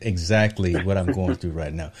understands exactly what I'm going through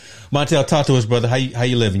right now. Montel, talk to us, brother. How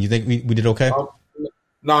you living? You think we did okay?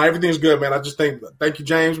 No, everything's good, man. I just thank you,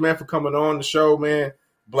 James, man, for coming on the show, man.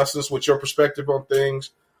 Blessing us with your perspective on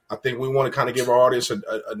things. I think we want to kind of give our audience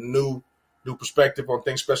a new perspective on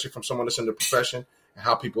things, especially from someone that's in the profession and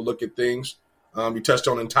how people look at things. You touched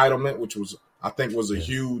on entitlement, which I think was a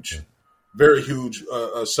huge, very huge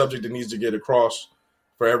subject that needs to get across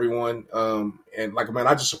for everyone. And like, man,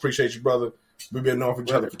 I just appreciate you, brother. We've been knowing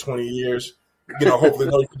each other for 20 years. You know, hopefully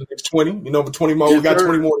know you for the next 20. You know, for 20 more, we got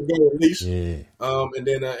 20 more to go at least. Yeah. And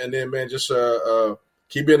then, man, just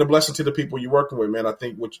keep being a blessing to the people you're working with, man. I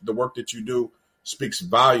think the work that you do speaks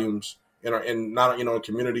volumes in not in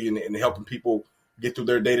community and helping people get through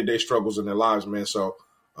their day-to-day struggles in their lives, man. So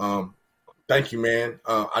thank you, man.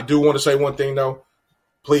 I do want to say one thing though.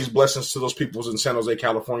 Please, blessings to those people in San Jose,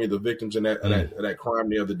 California, the victims in that crime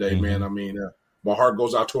the other day, man. I mean, my heart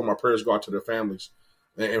goes out to them. My prayers go out to their families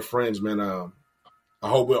and friends, man. I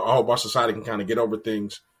hope our society can kind of get over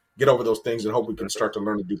those things, and hope we can start to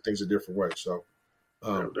learn to do things a different way. So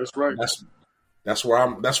that's right. That's where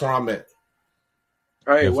I'm at.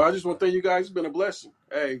 Hey, well, I just want to thank you guys. It's been a blessing.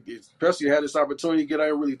 Hey, especially had this opportunity to get out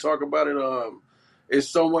and really talk about it. It's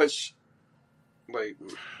so much like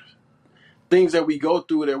things that we go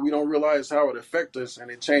through that we don't realize how it affects us, and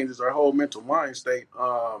it changes our whole mental mind state.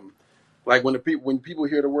 Like when people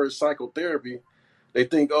hear the word psychotherapy, they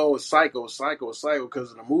think, oh, it's psycho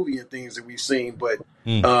because of the movie and things that we've seen. But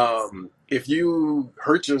if you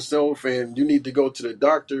hurt yourself and you need to go to the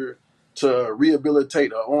doctor to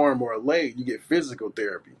rehabilitate an arm or a leg, you get physical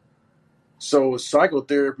therapy. So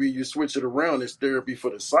psychotherapy, you switch it around. It's therapy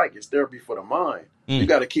for the psyche. It's therapy for the mind. You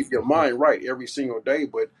got to keep your mind right every single day.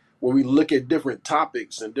 But when we look at different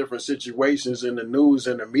topics and different situations in the news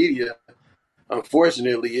and the media,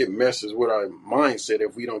 unfortunately, it messes with our mindset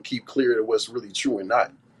if we don't keep clear to what's really true and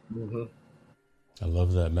not. Mm-hmm. I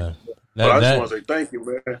love that, man. I just want to say thank you,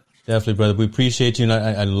 man. Definitely, brother. We appreciate you, and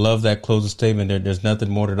I love that closing statement. There's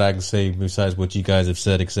nothing more that I can say besides what you guys have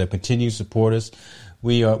said, except continue to support us.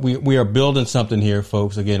 We are building something here,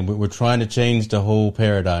 folks. Again, we're trying to change the whole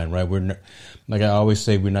paradigm, right? We're not, like I always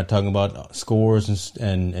say, we're not talking about scores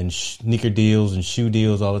and sneaker deals and shoe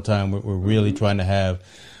deals all the time. We're really trying to have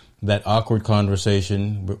that awkward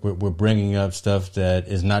conversation. We're bringing up stuff that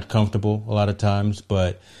is not comfortable a lot of times,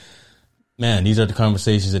 but man, these are the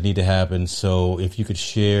conversations that need to happen. So if you could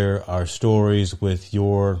share our stories with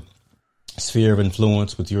your sphere of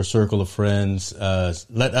influence, with your circle of friends,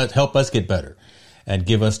 help us get better and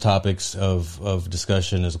give us topics of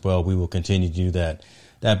discussion as well. We will continue to do that.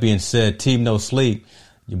 That being said, Team No Sleep,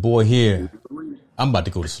 your boy here, I'm about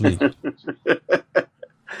to go to sleep.